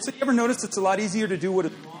 you ever notice it's a lot easier to do what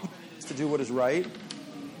is wrong than it is to do what is right?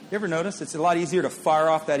 You ever notice it's a lot easier to fire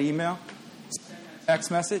off that email,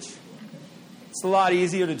 text message? It's a lot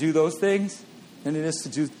easier to do those things than it is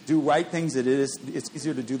to do right things. It's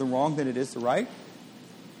easier to do the wrong than it is to right.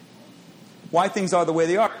 Why things are the way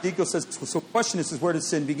they are. Ezekiel says, so the question is where did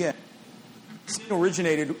sin begin? Sin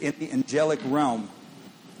originated in the angelic realm.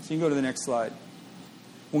 So you can go to the next slide.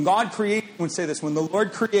 When God created, I would say this, when the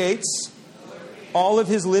Lord creates, all of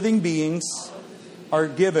his living beings are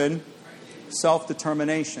given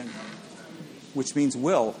self-determination, which means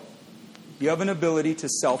will. You have an ability to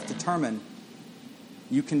self-determine.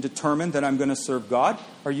 You can determine that I'm going to serve God,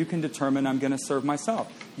 or you can determine I'm going to serve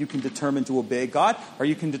myself. You can determine to obey God, or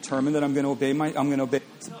you can determine that I'm going to obey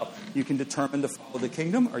myself. You can determine to follow the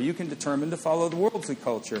kingdom, or you can determine to follow the worldly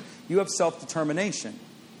culture. You have self-determination.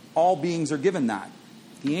 All beings are given that.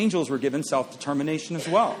 The angels were given self-determination as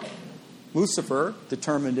well. Lucifer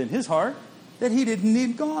determined in his heart that he didn't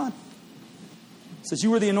need God. It says,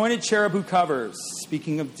 you were the anointed cherub who covers.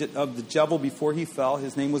 Speaking of the devil before he fell,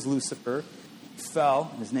 his name was Lucifer. He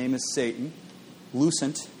fell, his name is Satan.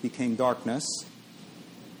 Lucent became darkness.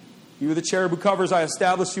 You were the cherub who covers. I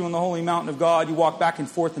established you on the holy mountain of God. You walk back and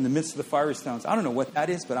forth in the midst of the fiery stones. I don't know what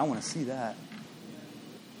that is, but I want to see that.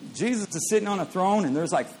 Jesus is sitting on a throne and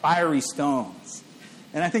there's like fiery stones.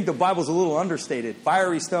 And I think the Bible's a little understated.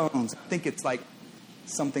 Fiery stones. I think it's like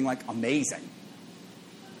something like amazing.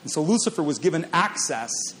 And so Lucifer was given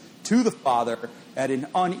access to the Father at an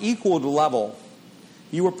unequaled level.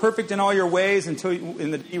 You were perfect in all your ways until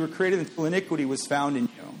you were created until iniquity was found in you.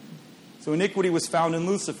 So iniquity was found in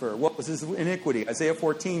Lucifer. What was his iniquity? Isaiah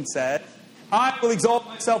 14 said, I will exalt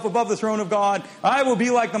myself above the throne of God. I will be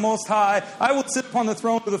like the Most High. I will sit upon the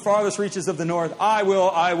throne of the farthest reaches of the north. I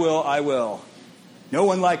will. No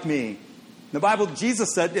one like me. The Bible,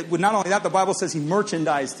 Jesus said, not only that, the Bible says he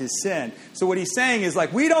merchandised his sin. So what he's saying is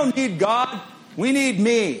like, we don't need God, we need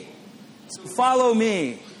me. So follow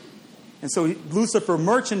me. And so Lucifer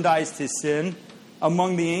merchandised his sin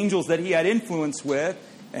among the angels that he had influence with.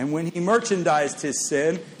 And when he merchandised his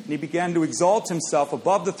sin, and he began to exalt himself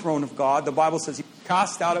above the throne of God, the Bible says he was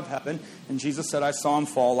cast out of heaven. And Jesus said, I saw him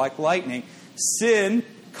fall like lightning. Sin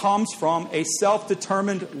comes from a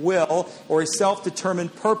self-determined will or a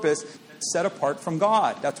self-determined purpose that's set apart from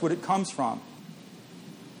God. That's what it comes from.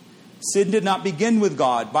 Sin did not begin with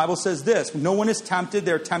God. The Bible says this, no one is tempted,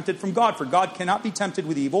 they're tempted from God. For God cannot be tempted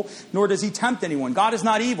with evil, nor does he tempt anyone. God is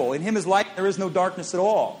not evil. In him is light, there is no darkness at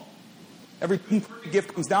all. Every perfect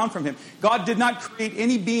gift comes down from him. God did not create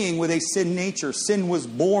any being with a sin nature. Sin was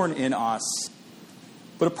born in us.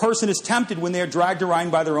 But a person is tempted when they are dragged around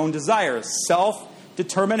by their own desires.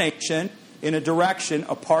 Self-determination in a direction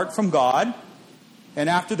apart from God. And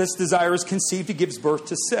after this desire is conceived, it gives birth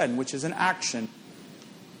to sin, which is an action.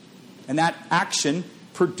 And that action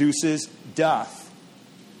produces death.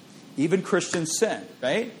 Even Christians sin,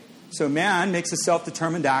 right? So man makes a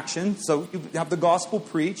self-determined action. So you have the gospel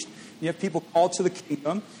preached. You have people called to the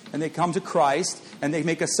kingdom. And they come to Christ. And they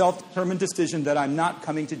make a self-determined decision that I'm not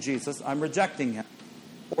coming to Jesus. I'm rejecting him.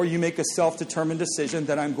 Or you make a self-determined decision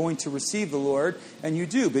that I'm going to receive the Lord. And you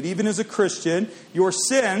do. But even as a Christian, your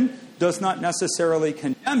sin does not necessarily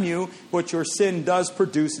condemn you. But your sin does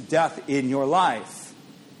produce death in your life.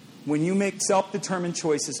 When you make self-determined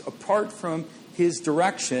choices apart from his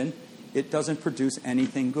direction, it doesn't produce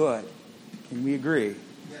anything good. Can we agree?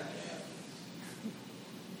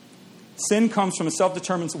 Sin comes from a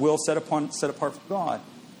self-determined will set apart from God.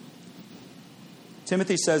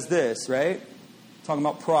 Timothy says this, right? Talking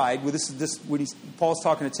about pride. Well, when Paul's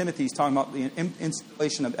talking to Timothy, he's talking about the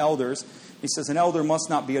installation of elders. He says an elder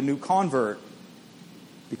must not be a new convert,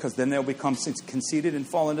 because then they'll become conceited and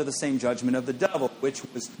fall into the same judgment of the devil, which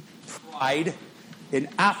was pride and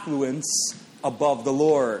affluence above the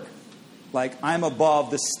Lord. Like, I'm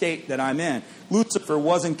above the state that I'm in. Lucifer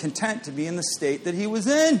wasn't content to be in the state that he was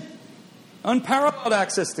in. Unparalleled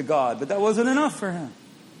access to God, but that wasn't enough for him.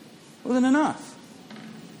 It wasn't enough.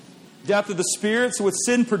 Death of the spirit. So what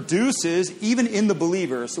sin produces, even in the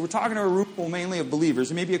believer. So we're talking to a room mainly of believers.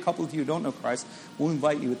 And maybe a couple of you who don't know Christ. We'll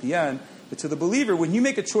invite you at the end. But to the believer, when you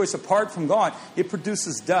make a choice apart from God, it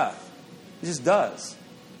produces death. It just does.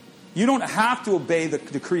 You don't have to obey the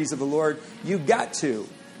decrees of the Lord. You've got to.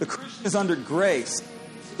 The Christian is under grace.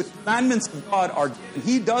 The commandments of God are given.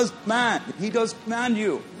 He does command. He does command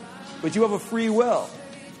you. But you have a free will.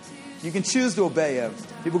 You can choose to obey Him.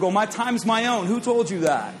 People go, my time's my own. Who told you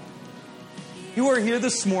that? You are here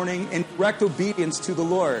this morning in direct obedience to the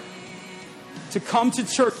Lord. To come to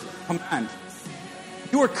church, command.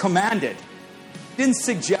 You are commanded. He didn't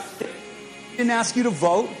suggest it. He didn't ask you to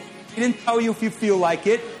vote. He didn't tell you if you feel like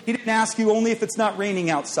it. He didn't ask you only if it's not raining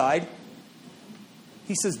outside.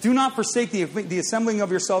 He says, do not forsake the assembling of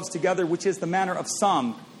yourselves together, which is the manner of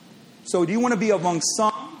some. So do you want to be among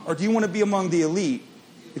some, or do you want to be among the elite?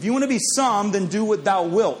 If you want to be some, then do what thou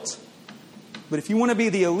wilt. But if you want to be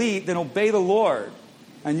the elite, then obey the Lord.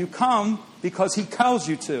 And you come because He calls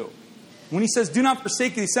you to. When He says, do not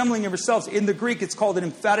forsake the assembling of yourselves, in the Greek it's called an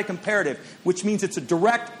emphatic imperative, which means it's a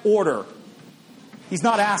direct order. He's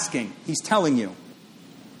not asking, He's telling you.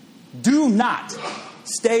 Do not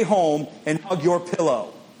stay home and hug your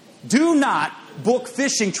pillow. Do not book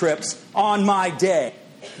fishing trips on my day.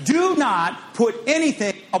 Do not put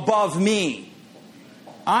anything above me.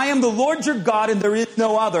 I am the Lord your God and there is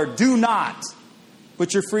no other. Do not.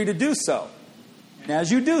 But you're free to do so. And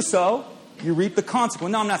as you do so, you reap the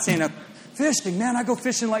consequence. No, I'm not saying that. Fishing, man, I go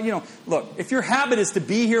fishing like, look, if your habit is to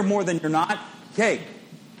be here more than you're not, okay.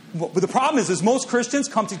 But the problem is most Christians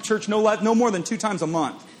come to church no more than 2 times a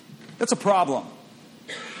month. That's a problem.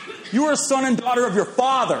 You are a son and daughter of your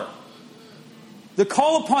Father. The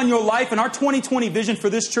call upon your life and our 2020 vision for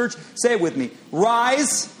this church, say it with me.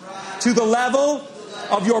 Rise to the level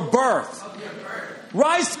of your birth.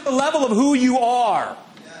 Rise to the level of who you are.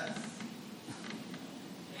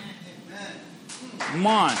 Come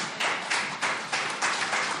on.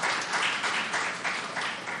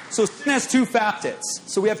 So sin has 2 facets.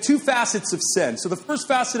 So we have 2 facets of sin. So the first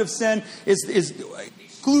facet of sin is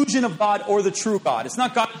exclusion of God or the true God. It's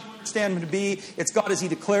not God as you understand Him to be. It's God as He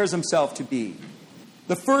declares Himself to be.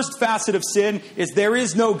 The first facet of sin is there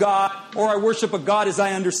is no God, or I worship a God as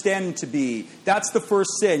I understand Him to be. That's the first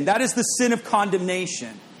sin. That is the sin of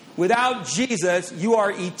condemnation. Without Jesus, you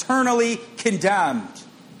are eternally condemned.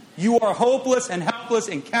 You are hopeless and helpless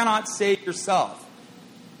and cannot save yourself.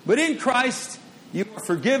 But in Christ, you are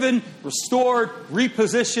forgiven, restored,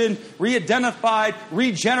 repositioned, re-identified,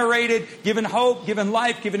 regenerated, given hope, given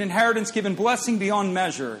life, given inheritance, given blessing beyond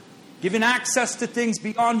measure, given access to things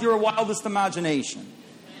beyond your wildest imagination.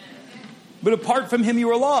 But apart from Him, you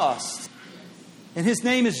are lost. And His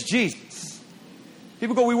name is Jesus.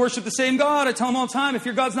 People go, we worship the same God. I tell them all the time, if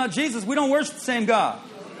your God's not Jesus, we don't worship the same God.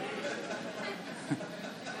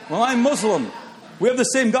 Well, I'm Muslim. We have the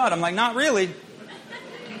same God. I'm like, not really.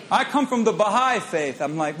 I come from the Baha'i faith.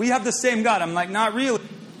 I'm like, we have the same God. I'm like, not really.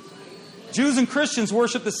 Jews and Christians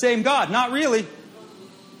worship the same God. Not really.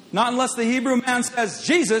 Not unless the Hebrew man says,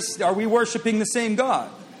 Jesus, are we worshiping the same God?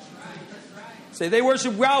 Say, they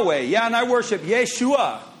worship Yahweh. Yeah, and I worship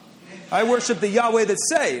Yeshua. I worship the Yahweh that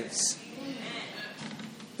saves.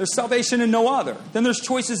 There's salvation in no other. Then there's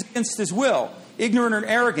choices against His will. Ignorant and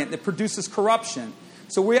arrogant that produces corruption.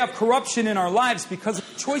 So we have corruption in our lives because of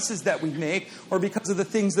the choices that we make or because of the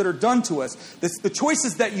things that are done to us. The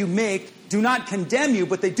choices that you make do not condemn you,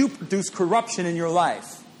 but they do produce corruption in your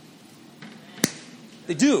life.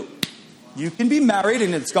 They do. You can be married,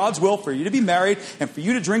 and it's God's will for you to be married and for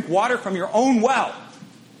you to drink water from your own well.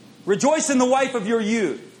 Rejoice in the wife of your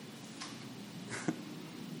youth.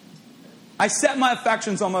 I set my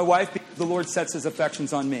affections on my wife because the Lord sets His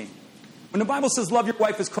affections on me. When the Bible says love your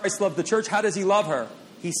wife as Christ loved the church, how does He love her?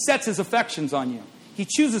 He sets His affections on you. He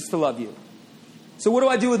chooses to love you. So what do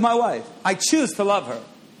I do with my wife? I choose to love her.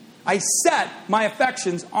 I set my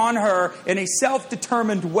affections on her in a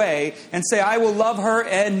self-determined way and say, I will love her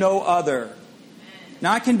and no other.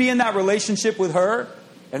 Now I can be in that relationship with her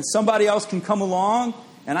and somebody else can come along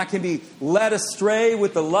and I can be led astray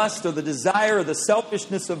with the lust or the desire or the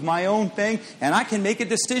selfishness of my own thing, and I can make a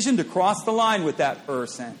decision to cross the line with that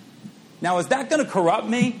person. Now, is that going to corrupt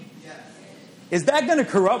me? Is that going to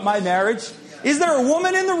corrupt my marriage? Is there a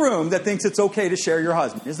woman in the room that thinks it's okay to share your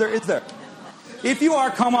husband? Is there? If you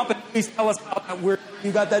are, come up and please tell us where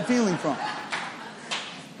you got that feeling from.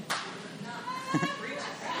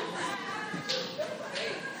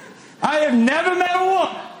 I have never met a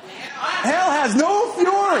woman. Hell has no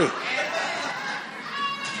fury.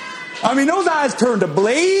 I mean, those eyes turned to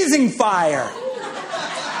blazing fire.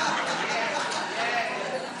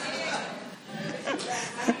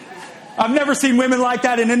 I've never seen women like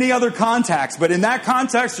that in any other context. But in that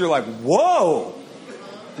context, you're like, whoa,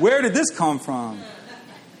 where did this come from?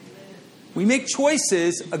 We make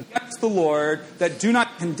choices against the Lord that do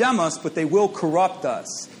not condemn us, but they will corrupt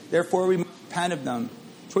us. Therefore, we must repent of them.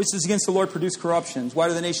 Choices against the Lord produce corruptions. Why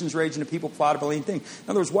do the nations rage and the people plot a brilliant thing? In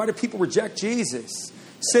other words, why do people reject Jesus?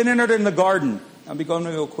 Sin entered in the garden. I'll be going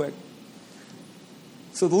real quick.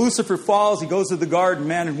 So the Lucifer falls. He goes to the garden.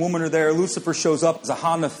 Man and woman are there. Lucifer shows up as a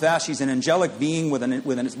Ha-Nefesh. He's an angelic being with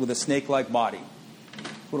a snake-like body.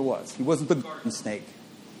 That's what it was. He wasn't the garden snake.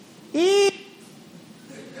 Eve!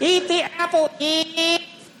 Eat the apple, Eve!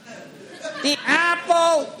 The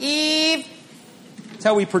apple, Eve! That's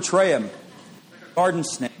how we portray him. Garden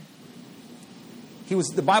snake.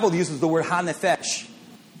 The Bible uses the word Ha-Nefesh.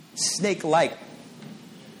 Snake-like.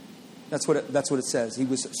 That's what it says. He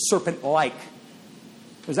was serpent-like.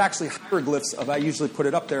 There's actually hieroglyphs I usually put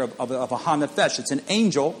it up there, of a Ha-Nefesh. It's an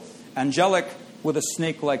angel, angelic, with a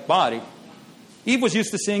snake-like body. Eve was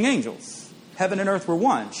used to seeing angels. Heaven and earth were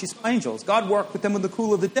one. She saw angels. God worked with them in the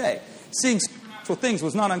cool of the day. Seeing supernatural things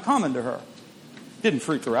was not uncommon to her. Didn't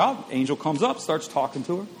freak her out. Angel comes up, starts talking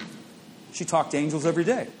to her. She talked to angels every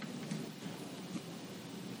day.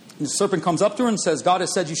 And the serpent comes up to her and says, God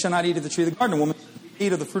has said you shall not eat of the tree of the garden. The woman said, we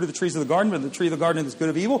eat of the fruit of the trees of the garden, but of the tree of the garden is good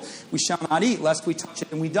of evil. We shall not eat, lest we touch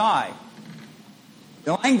it and we die.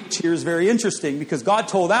 The language here is very interesting because God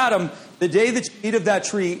told Adam, the day that you eat of that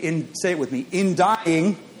tree, say it with me, in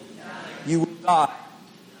dying, you will die.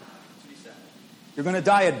 You're going to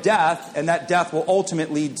die a death, and that death will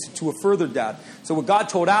ultimately lead to a further death. So what God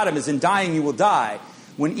told Adam is, in dying you will die.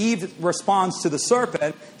 When Eve responds to the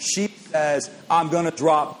serpent, she says, I'm going to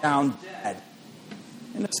drop down dead.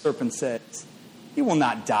 And the serpent says, you will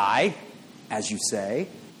not die, as you say.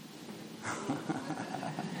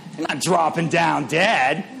 You're not dropping down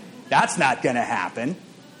dead. That's not going to happen.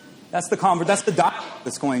 That's the dialogue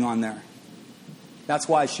that's going on there. That's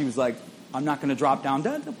why she was like, I'm not going to drop down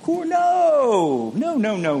dead. Of course, no.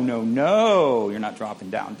 You're not dropping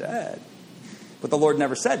down dead. But the Lord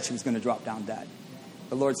never said she was going to drop down dead.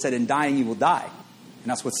 The Lord said, in dying you will die. And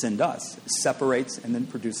that's what sin does. It separates and then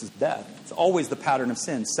produces death. It's always the pattern of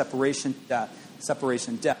sin. Separation, death.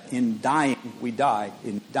 Separation, death. In dying, we die.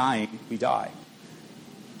 In dying, we die.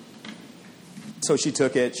 So she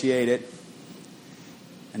took it. She ate it.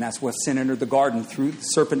 And that's what sin entered the garden. Through the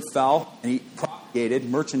serpent fell, and he propagated,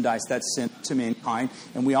 merchandised that sin to mankind,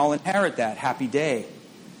 and we all inherit that. Happy day.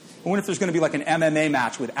 I wonder if there's going to be like an MMA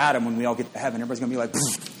match with Adam when we all get to heaven. Everybody's going to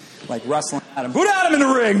be like wrestling Adam. Put Adam in the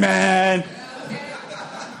ring, man!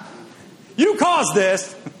 You caused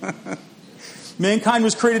this! Mankind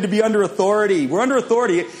was created to be under authority. We're under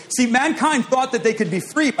authority. See, mankind thought that they could be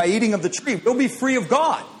free by eating of the tree. We'll be free of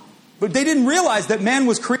God. But they didn't realize that man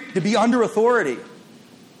was created to be under authority.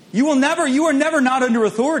 You are never not under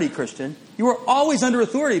authority, Christian. You are always under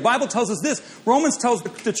authority. The Bible tells us this. Romans tells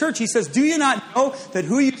the church, he says, do you not know that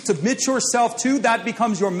who you submit yourself to, that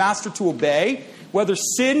becomes your master to obey? Whether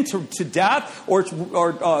sin to death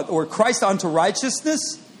or Christ unto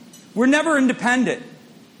righteousness? We're never independent.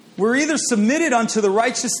 We're either submitted unto the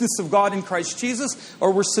righteousness of God in Christ Jesus,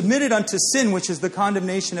 or we're submitted unto sin, which is the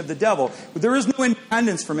condemnation of the devil. But there is no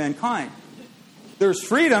independence for mankind. There's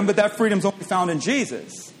freedom, but that freedom is only found in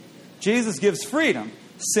Jesus. Jesus gives freedom.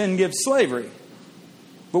 Sin gives slavery.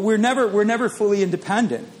 But we're never fully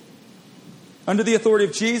independent. Under the authority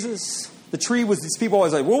of Jesus, the tree was, these people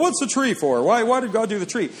always like, well, what's the tree for? Why did God do the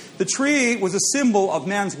tree? The tree was a symbol of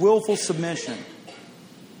man's willful submission.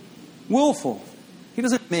 Willful. He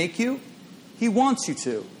doesn't make you. He wants you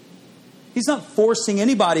to. He's not forcing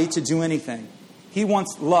anybody to do anything. He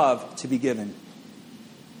wants love to be given.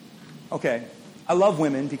 Okay, I love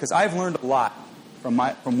women because I've learned a lot from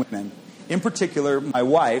women. In particular, my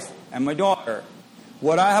wife and my daughter.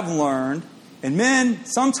 What I have learned, and men,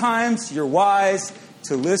 sometimes you're wise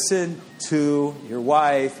to listen to your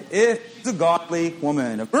wife if she's a godly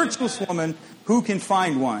woman, a virtuous woman. Who can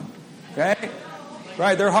find one? Okay?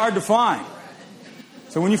 Right, they're hard to find.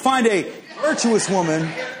 So when you find a virtuous woman,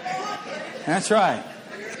 that's right.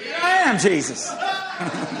 Here I am, Jesus.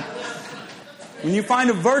 When you find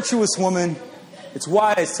a virtuous woman, it's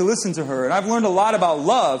wise to listen to her. And I've learned a lot about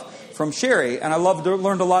love from Sherry, and I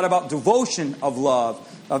learned a lot about devotion of love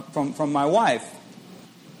from my wife.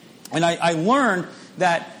 And I learned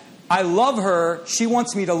that I love her. She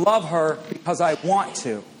wants me to love her because I want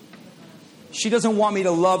to. She doesn't want me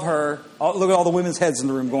to love her. Oh, look at all the women's heads in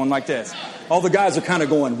the room going like this. All the guys are kind of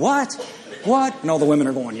going, what? What? And all the women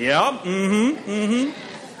are going, yep,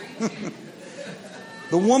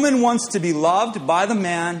 The woman wants to be loved by the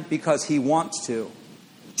man because he wants to.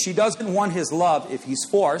 She doesn't want his love if he's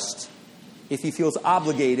forced. If he feels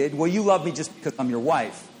obligated, well, you love me just because I'm your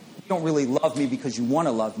wife. You don't really love me because you want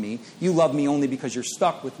to love me. You love me only because you're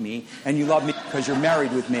stuck with me, and you love me because you're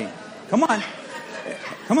married with me. Come on.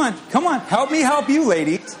 Come on. Come on. Help me help you,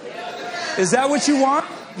 ladies. Is that what you want?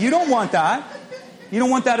 You don't want that. You don't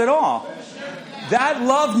want that at all. That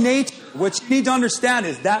love nature, what you need to understand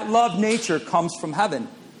is that love nature comes from heaven.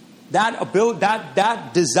 That ability,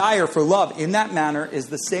 that desire for love in that manner is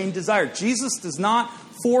the same desire. Jesus does not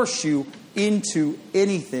force you into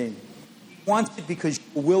anything. He wants it because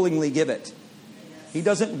you willingly give it. He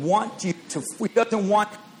doesn't want you to, he doesn't want,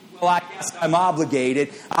 well, I guess I'm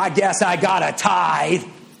obligated. I guess I got a tithe.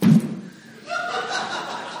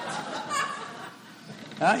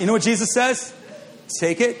 You know what Jesus says?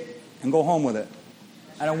 Take it and go home with it.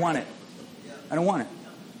 I don't want it. I don't want it.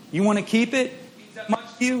 You want to keep it? Means that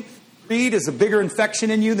much to you? Greed is a bigger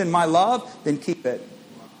infection in you than my love? Then keep it.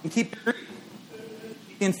 And keep the greed.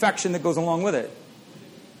 Keep the infection that goes along with it.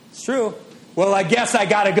 It's true. Well, I guess I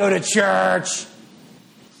got to go to church.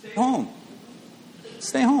 Stay home.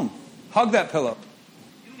 Stay home. Hug that pillow.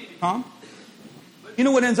 Huh? You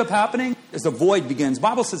know what ends up happening? Is the void begins. The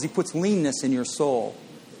Bible says he puts leanness in your soul.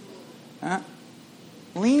 Huh?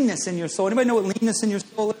 Leanness in your soul. Anybody know what leanness in your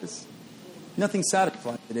soul is? Nothing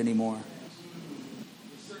satisfies it anymore.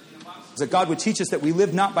 That God would teach us that we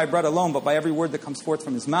live not by bread alone, but by every word that comes forth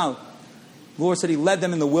from his mouth. The Lord said he led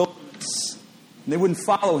them in the wilderness. And they wouldn't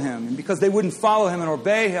follow him. And because they wouldn't follow him and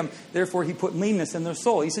obey him, therefore he put leanness in their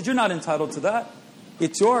soul. He said, you're not entitled to that.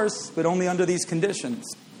 It's yours, but only under these conditions.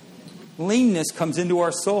 Leanness comes into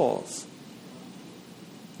our souls.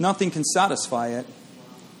 Nothing can satisfy it.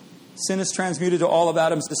 Sin is transmuted to all of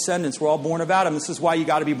Adam's descendants. We're all born of Adam. This is why you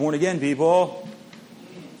got to be born again, people.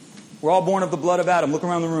 We're all born of the blood of Adam. Look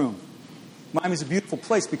around the room. Miami's a beautiful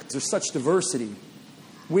place because there's such diversity.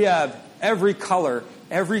 We have every color,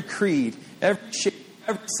 every creed, every shape,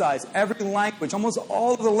 every size, every language. Almost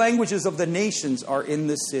all of the languages of the nations are in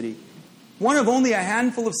this city. One of only a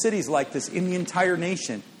handful of cities like this in the entire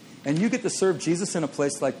nation. And you get to serve Jesus in a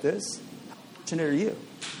place like this? How fortunate are you?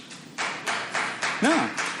 No.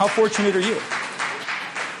 How fortunate are you?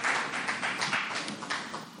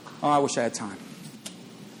 Oh, I wish I had time.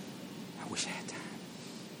 I wish I had time.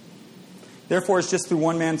 Therefore, it's just through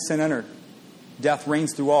one man sin entered. Death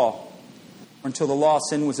reigns through all. Until the law,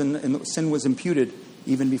 sin was imputed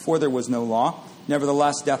even before there was no law.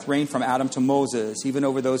 Nevertheless, death reigned from Adam to Moses, even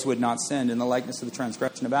over those who had not sinned, in the likeness of the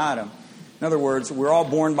transgression of Adam. In other words, we're all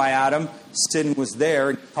born by Adam. Sin was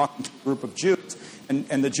there. Talking to a group of Jews.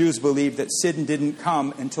 And the Jews believed that sin didn't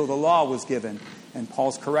come until the law was given. And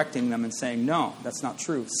Paul's correcting them and saying, no, that's not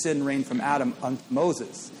true. Sin reigned from Adam unto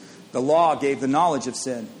Moses. The law gave the knowledge of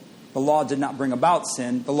sin. The law did not bring about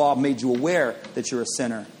sin. The law made you aware that you're a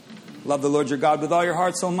sinner. Love the Lord your God with all your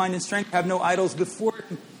heart, soul, mind, and strength. Have no idols before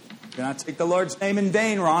him. Do not take the Lord's name in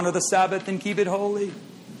vain, or honor the Sabbath and keep it holy.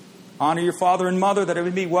 Honor your father and mother, that it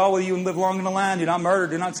would be well with you and live long in the land. Do not murder,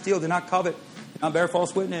 do not steal, do not covet, do not bear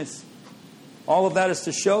false witness. All of that is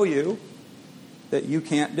to show you that you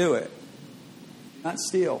can't do it. Do not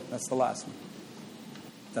steal. That's the last one.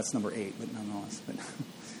 That's number 8, but nonetheless. But a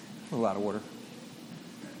little out of order.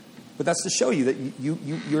 But that's to show you that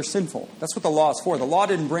you're sinful. That's what the law is for. The law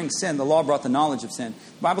didn't bring sin. The law brought the knowledge of sin.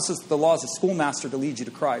 The Bible says that the law is a schoolmaster to lead you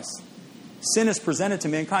to Christ. Sin is presented to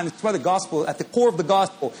mankind. That's why the gospel, at the core of the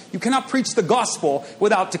gospel, you cannot preach the gospel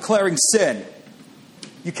without declaring sin.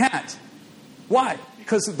 You can't. Why?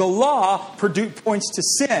 Because the law points to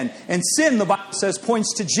sin. And sin, the Bible says,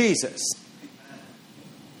 points to Jesus.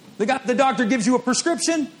 The doctor gives you a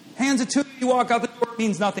prescription, hands it to you, you walk out the door, it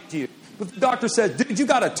means nothing to you. But the doctor says, dude, you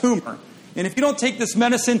got a tumor. And if you don't take this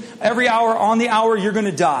medicine every hour on the hour, you're going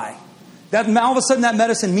to die. That all of a sudden that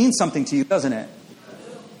medicine means something to you, doesn't it?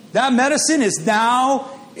 That medicine is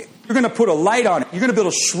now, you're going to put a light on it. You're going to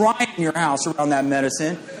build a shrine in your house around that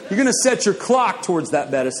medicine. You're going to set your clock towards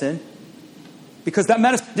that medicine. Because that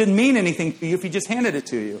medicine didn't mean anything to you if he just handed it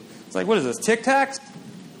to you. It's like, what is this, Tic Tacs?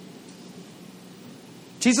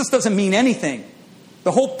 Jesus doesn't mean anything.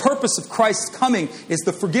 The whole purpose of Christ's coming is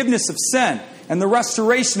the forgiveness of sin and the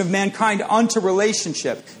restoration of mankind unto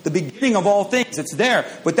relationship. The beginning of all things. It's there.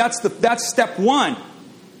 But that's step one.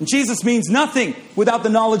 And Jesus means nothing without the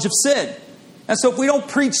knowledge of sin. And so if we don't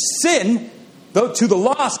preach sin to the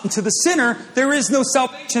lost and to the sinner, there is no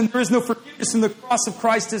salvation. There is no forgiveness. And the cross of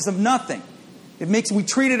Christ is of nothing. We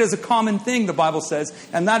treat it as a common thing, the Bible says,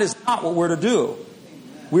 and that is not what we're to do.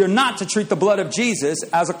 We are not to treat the blood of Jesus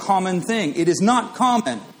as a common thing. It is not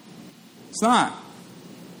common. It's not.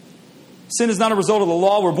 Sin is not a result of the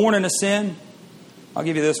law. We're born into sin. I'll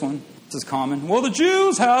give you this one. This is common. Well, the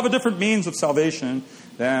Jews have a different means of salvation.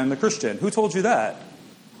 than the Christian. Who told you that?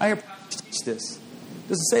 I hear pastors teach this.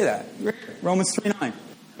 Does it say that? Romans 3:9.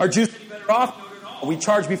 Are Jews any better off? No, they're not. We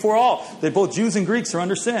charge before all that both Jews and Greeks are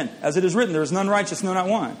under sin. As it is written, there is none righteous, no, not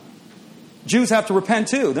one. Jews have to repent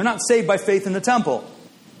too. They're not saved by faith in the temple.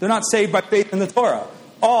 They're not saved by faith in the Torah.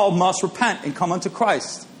 All must repent and come unto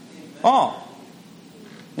Christ. All.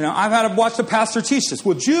 I've had to watch the pastor teach this.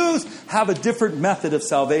 Well, Jews have a different method of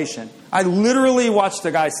salvation. I literally watched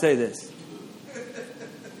a guy say this.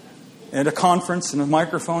 At a conference, in a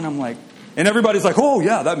microphone, I'm like, and everybody's like, oh,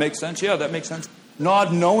 yeah, that makes sense. Yeah, that makes sense.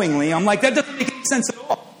 Nod knowingly. I'm like, that doesn't make any sense at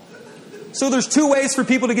all. So there's two ways for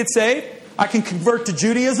people to get saved. I can convert to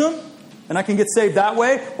Judaism, and I can get saved that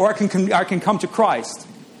way, or I can come to Christ.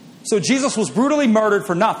 So Jesus was brutally murdered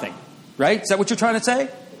for nothing, right? Is that what you're trying to say?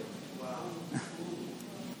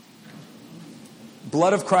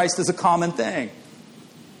 Blood of Christ is a common thing.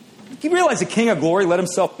 Do you realize the King of Glory let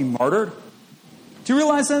himself be murdered? Do you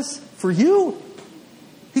realize this? For you.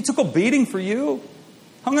 He took a beating for you.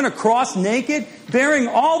 Hung on a cross naked, bearing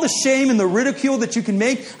all the shame and the ridicule that you can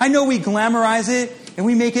make. I know we glamorize it and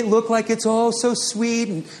we make it look like it's oh so sweet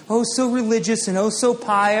and oh so religious and oh so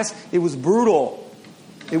pious. It was brutal.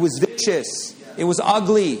 It was vicious. It was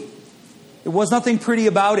ugly. There was nothing pretty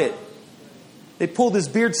about it. They pulled his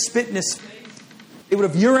beard, spit in his face. They would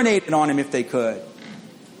have urinated on him if they could.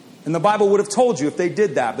 And the Bible would have told you if they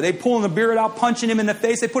did that. But they pulled the beard out, punching him in the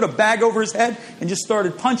face. They put a bag over his head and just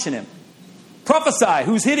started punching him. Prophesy,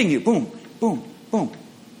 who's hitting you? Boom, boom, boom.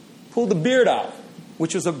 Pulled the beard out.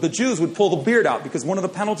 Which was the Jews would pull the beard out because one of the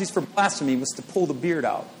penalties for blasphemy was to pull the beard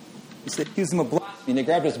out. They accused him of blasphemy. They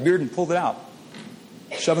grabbed his beard and pulled it out.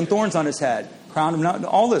 Shoving thorns on his head. Crowned him,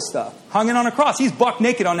 all this stuff. Hung it on a cross. He's buck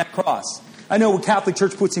naked on that cross. I know the Catholic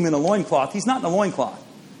Church puts him in a loincloth. He's not in a loincloth.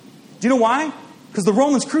 Do you know why? Because the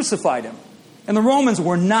Romans crucified him. And the Romans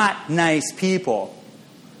were not nice people.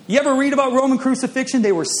 You ever read about Roman crucifixion?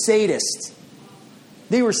 They were sadists.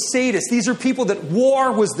 They were sadists. These are people that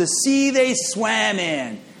war was the sea they swam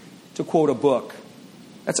in, to quote a book.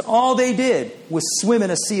 That's all they did, was swim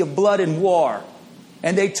in a sea of blood and war.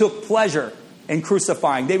 And they took pleasure in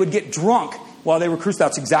crucifying. They would get drunk while they were crucified.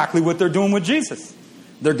 That's exactly what they're doing with Jesus.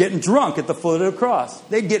 They're getting drunk at the foot of the cross.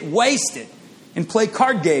 They'd get wasted and play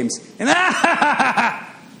card games and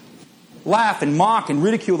laugh and mock and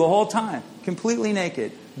ridicule the whole time. Completely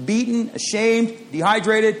naked. Beaten, ashamed,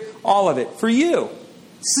 dehydrated, all of it. For you.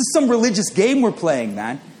 This is some religious game we're playing,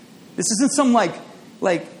 man. This isn't some we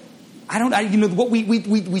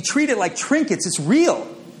treat it like trinkets. It's real.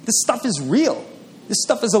 This stuff is real. This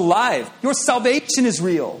stuff is alive. Your salvation is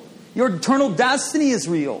real. Your eternal destiny is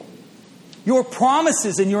real. Your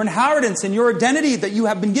promises and your inheritance and your identity that you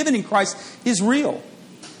have been given in Christ is real.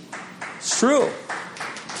 It's true.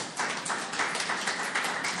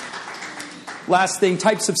 Last thing,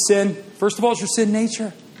 types of sin. First of all, is your sin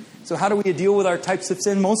nature. So how do we deal with our types of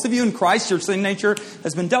sin? Most of you in Christ, your sin nature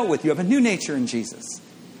has been dealt with. You have a new nature in Jesus.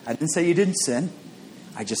 I didn't say you didn't sin.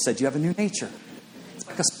 I just said you have a new nature. It's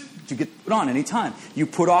like a suit you get to put on anytime. You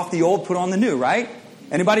put off the old, put on the new, right?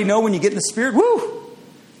 Anybody know when you get in the Spirit? Woo!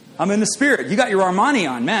 I'm in the Spirit. You got your Armani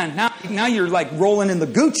on, man. Now you're like rolling in the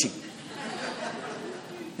Gucci.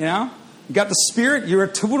 You got the Spirit, you're a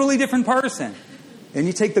totally different person. And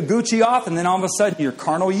you take the Gucci off, and then all of a sudden you're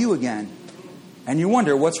carnal you again. And you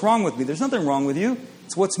wonder, what's wrong with me? There's nothing wrong with you.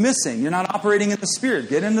 It's what's missing. You're not operating in the Spirit.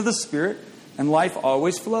 Get into the Spirit, and life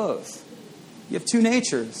always flows. You have two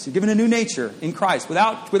natures. You're given a new nature in Christ.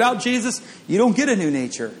 Without Jesus, you don't get a new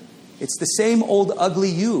nature. It's the same old ugly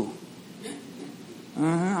you.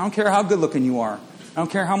 I don't care how good looking you are. I don't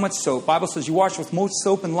care how much soap. The Bible says you wash with most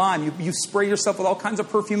soap and lime. You spray yourself with all kinds of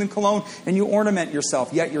perfume and cologne, and you ornament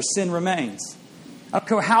yourself, yet your sin remains. I don't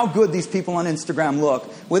care how good these people on Instagram look.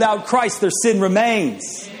 Without Christ, their sin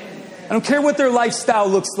remains. I don't care what their lifestyle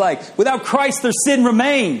looks like. Without Christ, their sin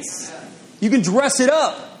remains. You can dress it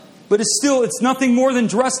up, but it's nothing more than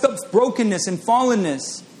dressed up brokenness and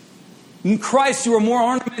fallenness. In Christ, you are more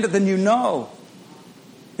ornamented than you know.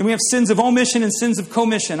 And we have sins of omission and sins of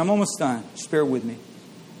commission. I'm almost done. Just bear with me.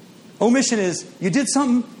 Omission is you did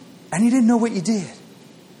something and you didn't know what you did.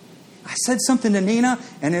 I said something to Nina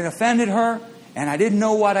and it offended her and I didn't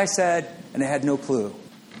know what I said and I had no clue.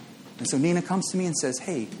 And so Nina comes to me and says,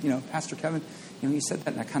 hey, Pastor Kevin, you said that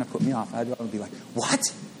and that kind of put me off. I'd be like, what?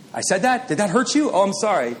 I said that? Did that hurt you? Oh, I'm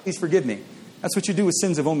sorry. Please forgive me. That's what you do with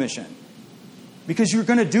sins of omission. Because you're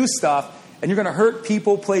going to do stuff and you're going to hurt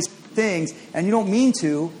people, place things, and you don't mean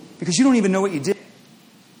to because you don't even know what you did.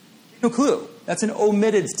 No clue. That's an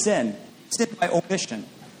omitted sin. Sin by omission.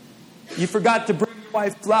 You forgot to bring your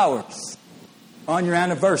wife flowers on your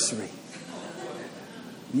anniversary.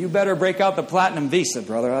 You better break out the platinum visa,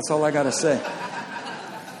 brother. That's all I got to say.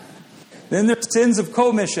 Then there's sins of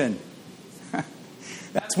commission.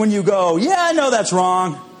 That's when you go, yeah, I know that's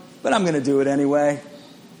wrong, but I'm going to do it anyway.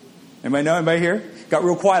 Anybody know? Anybody here? Got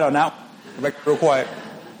real quiet on that. Got real quiet.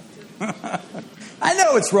 I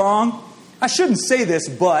know it's wrong. I shouldn't say this,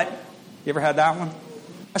 but. You ever had that one?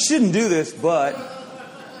 I shouldn't do this, but.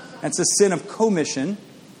 That's a sin of commission.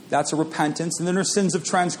 That's a repentance. And then there's sins of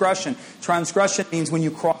transgression. Transgression means when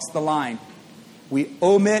you cross the line. We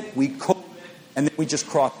omit, we commit, and then we just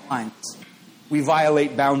cross lines. We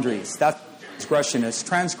violate boundaries. That's what transgression is.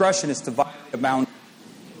 Transgression is to violate a boundary.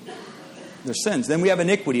 There's sins. Then we have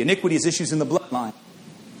iniquity. Iniquity is issues in the bloodline.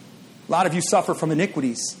 A lot of you suffer from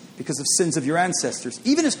iniquities because of sins of your ancestors,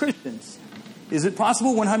 even as Christians. Is it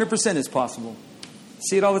possible? 100% is possible.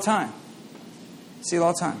 See it all the time. See it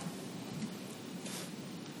all the time.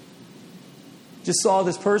 Just saw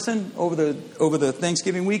this person over the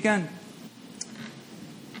Thanksgiving weekend.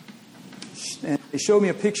 And they showed me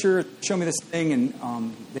a picture, showed me this thing,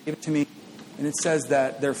 and they gave it to me. And it says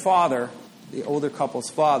that their father, the older couple's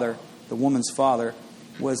father, the woman's father,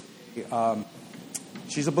 was,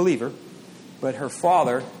 she's a believer, but her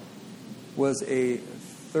father was a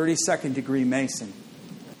 32nd degree Mason.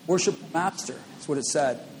 Worship master, that's what it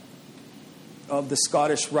said, of the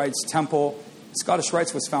Scottish Rites Temple. Scottish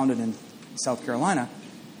Rites was founded in South Carolina,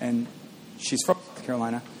 and she's from South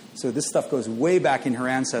Carolina, so this stuff goes way back in her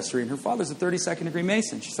ancestry, and her father's a 32nd degree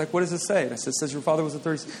Mason. She's like, what does it say? And I said, it says your father was a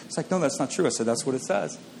 32nd. It's like, no, that's not true. I said, that's what it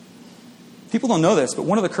says. People don't know this, but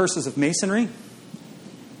one of the curses of Masonry,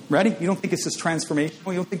 ready? You don't think it's just transformational?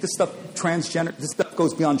 You don't think this stuff this stuff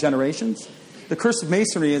goes beyond generations? The curse of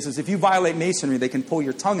Masonry is if you violate Masonry, they can pull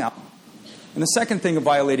your tongue out. And the second thing of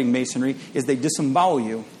violating Masonry is they disembowel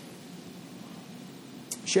you.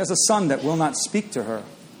 She has a son that will not speak to her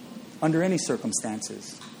under any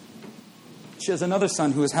circumstances. She has another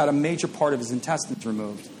son who has had a major part of his intestines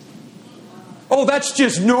removed. Oh, that's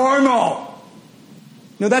just normal.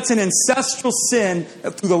 No, that's an ancestral sin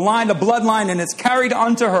through the bloodline, and it's carried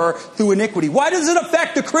unto her through iniquity. Why does it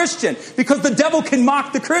affect the Christian? Because the devil can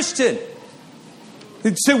mock the Christian.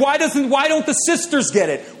 You'd say, why don't the sisters get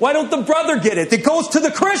it? Why don't the brother get it? It goes to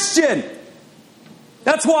the Christian.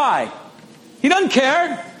 That's why. He doesn't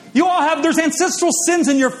care. You all have, there's ancestral sins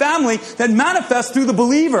in your family that manifest through the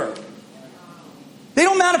believer. They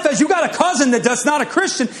don't manifest. You got a cousin that's not a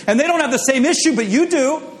Christian, and they don't have the same issue, but you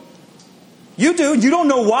do. You do. You don't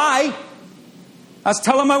know why. I was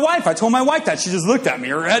telling my wife. I told my wife that. She just looked at me.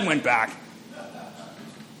 Her head went back.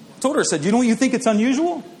 I told her, I said, you think it's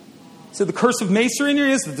unusual? I said, the curse of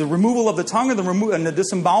Masonry is the removal of the tongue and the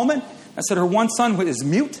disembowelment. I said, her one son is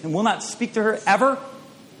mute and will not speak to her ever.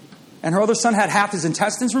 And her other son had half his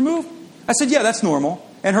intestines removed. I said, yeah, that's normal.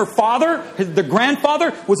 And her father, the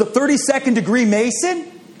grandfather, was a 32nd degree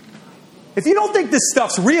Mason. If you don't think this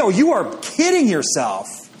stuff's real, you are kidding yourself.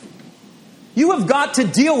 You have got to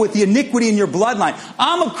deal with the iniquity in your bloodline.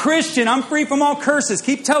 I'm a Christian. I'm free from all curses.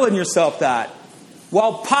 Keep telling yourself that.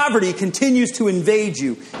 While poverty continues to invade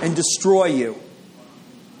you and destroy you.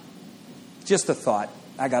 Just a thought.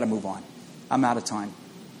 I got to move on. I'm out of time.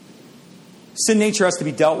 Sin nature has to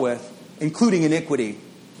be dealt with, including iniquity.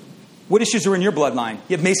 What issues are in your bloodline?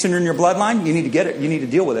 You have Masonry in your bloodline? You need to get it. You need to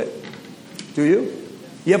deal with it. Do you?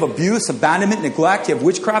 You have abuse, abandonment, neglect. You have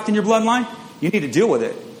witchcraft in your bloodline? You need to deal with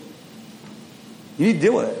it. You need to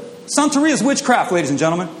deal with it. Santeria is witchcraft, ladies and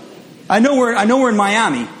gentlemen. I know we're in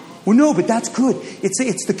Miami. Well, no, but that's good.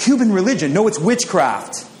 It's the Cuban religion. No, it's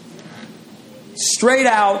witchcraft. Straight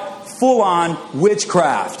out, full on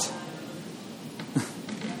witchcraft.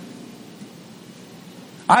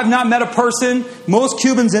 I have not met a person, most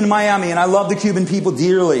Cubans in Miami, and I love the Cuban people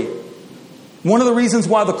dearly. One of the reasons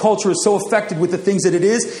why the culture is so affected with the things that it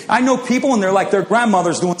is, I know people and they're like their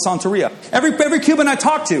grandmothers doing Santeria. Every Cuban I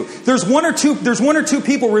talk to, there's one or two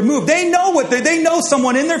people removed. They know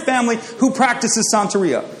someone in their family who practices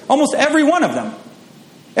Santeria. Almost every one of them.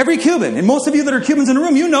 Every Cuban. And most of you that are Cubans in the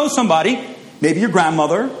room, you know somebody. Maybe your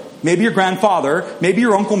grandmother, maybe your grandfather, maybe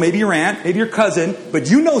your uncle, maybe your aunt, maybe your cousin,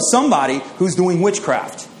 but you know somebody who's doing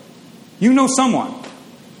witchcraft. You know someone.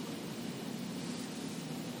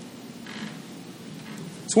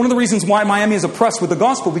 It's one of the reasons why Miami is oppressed with the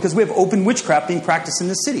gospel, because we have open witchcraft being practiced in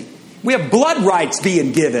the city. We have blood rites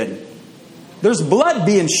being given. There's blood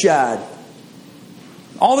being shed.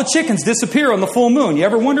 All the chickens disappear on the full moon. You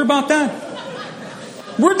ever wonder about that?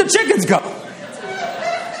 Where'd the chickens go?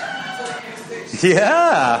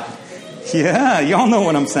 Yeah. Y'all know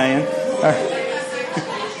what I'm saying.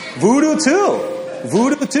 Voodoo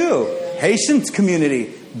too. Haitian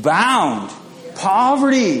community, bound.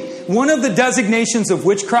 Poverty. one of the designations of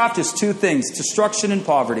witchcraft is two things: destruction and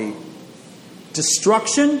poverty.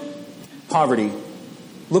 Destruction, poverty.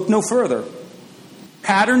 Look no further.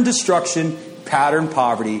 Pattern destruction, pattern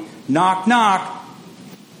poverty. Knock, knock.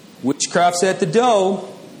 Witchcraft's at the door.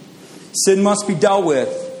 Sin must be dealt with.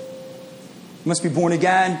 You must be born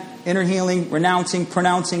again, inner healing, renouncing,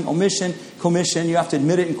 pronouncing, omission, commission. You have to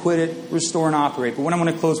admit it and quit it, restore and operate. But what I want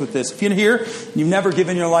to close with this. If you're here and you've never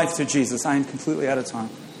given your life to Jesus, I am completely out of time.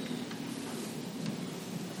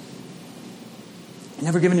 You've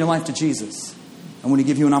never given your life to Jesus. I want to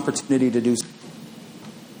give you an opportunity to do so.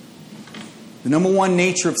 The number one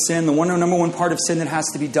nature of sin, the number one part of sin that has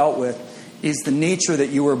to be dealt with is the nature that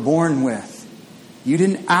you were born with. You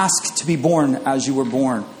didn't ask to be born as you were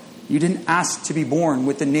born. You didn't ask to be born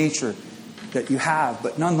with the nature that you have,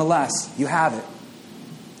 but nonetheless, you have it.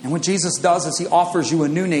 And what Jesus does is He offers you a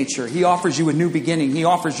new nature. He offers you a new beginning. He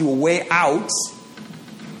offers you a way out.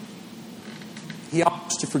 He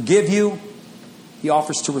offers to forgive you. He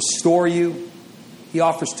offers to restore you. He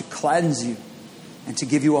offers to cleanse you and to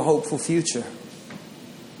give you a hopeful future.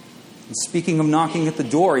 And speaking of knocking at the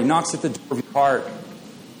door, He knocks at the door of your heart.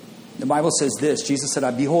 The Bible says this. Jesus said,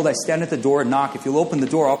 "Behold, I stand at the door and knock. If you'll open the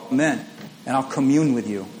door, I'll come in and I'll commune with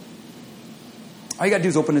you." All you got to do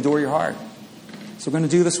is open the door of your heart. So we're going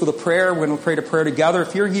to do this with a prayer. We're going to pray a prayer together.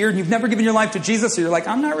 If you're here and you've never given your life to Jesus, or you're like,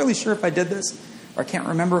 "I'm not really sure if I did this," or "I can't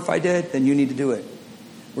remember if I did," then you need to do it.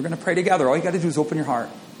 We're going to pray together. All you got to do is open your heart.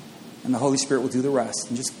 And the Holy Spirit will do the rest.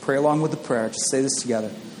 And just pray along with the prayer. Just say this together.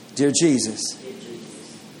 Dear Jesus,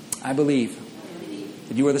 I believe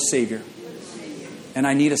that You are the Savior. And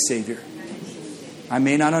I need a Savior. I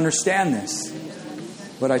may not understand this,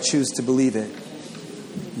 but I choose to believe it.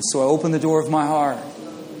 And so I open the door of my heart.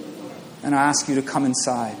 And I ask You to come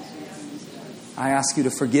inside. I ask You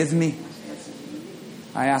to forgive me.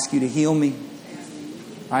 I ask You to heal me.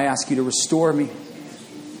 I ask You to restore me.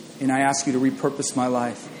 And I ask You to repurpose my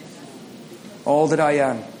life. All that I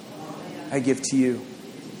am, I give to You.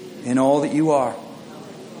 And all that You are,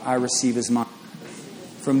 I receive as mine.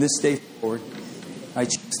 From this day forward, I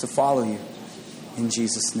choose to follow You. In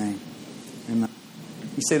Jesus' name. Amen.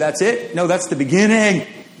 You say, "That's it?" No, that's the beginning.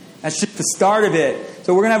 That's just the start of it.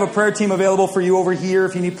 So we're going to have a prayer team available for you over here.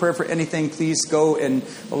 If you need prayer for anything, please go and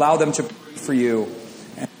allow them to pray for you.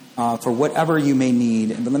 For whatever you may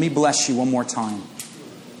need. But let me bless you one more time.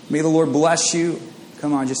 May the Lord bless you.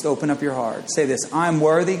 Come on, just open up your heart. Say this: "I'm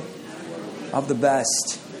worthy of the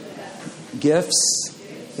best gifts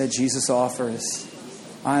that Jesus offers.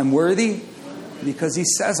 I'm worthy because He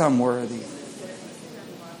says I'm worthy."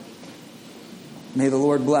 May the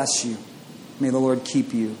Lord bless you. May the Lord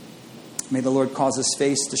keep you. May the Lord cause His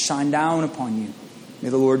face to shine down upon you. May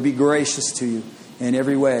the Lord be gracious to you in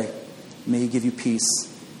every way. May He give you peace.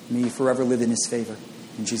 May you forever live in His favor.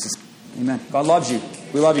 In Jesus' name. Amen. God loves you.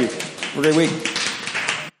 We love you. Have a great week.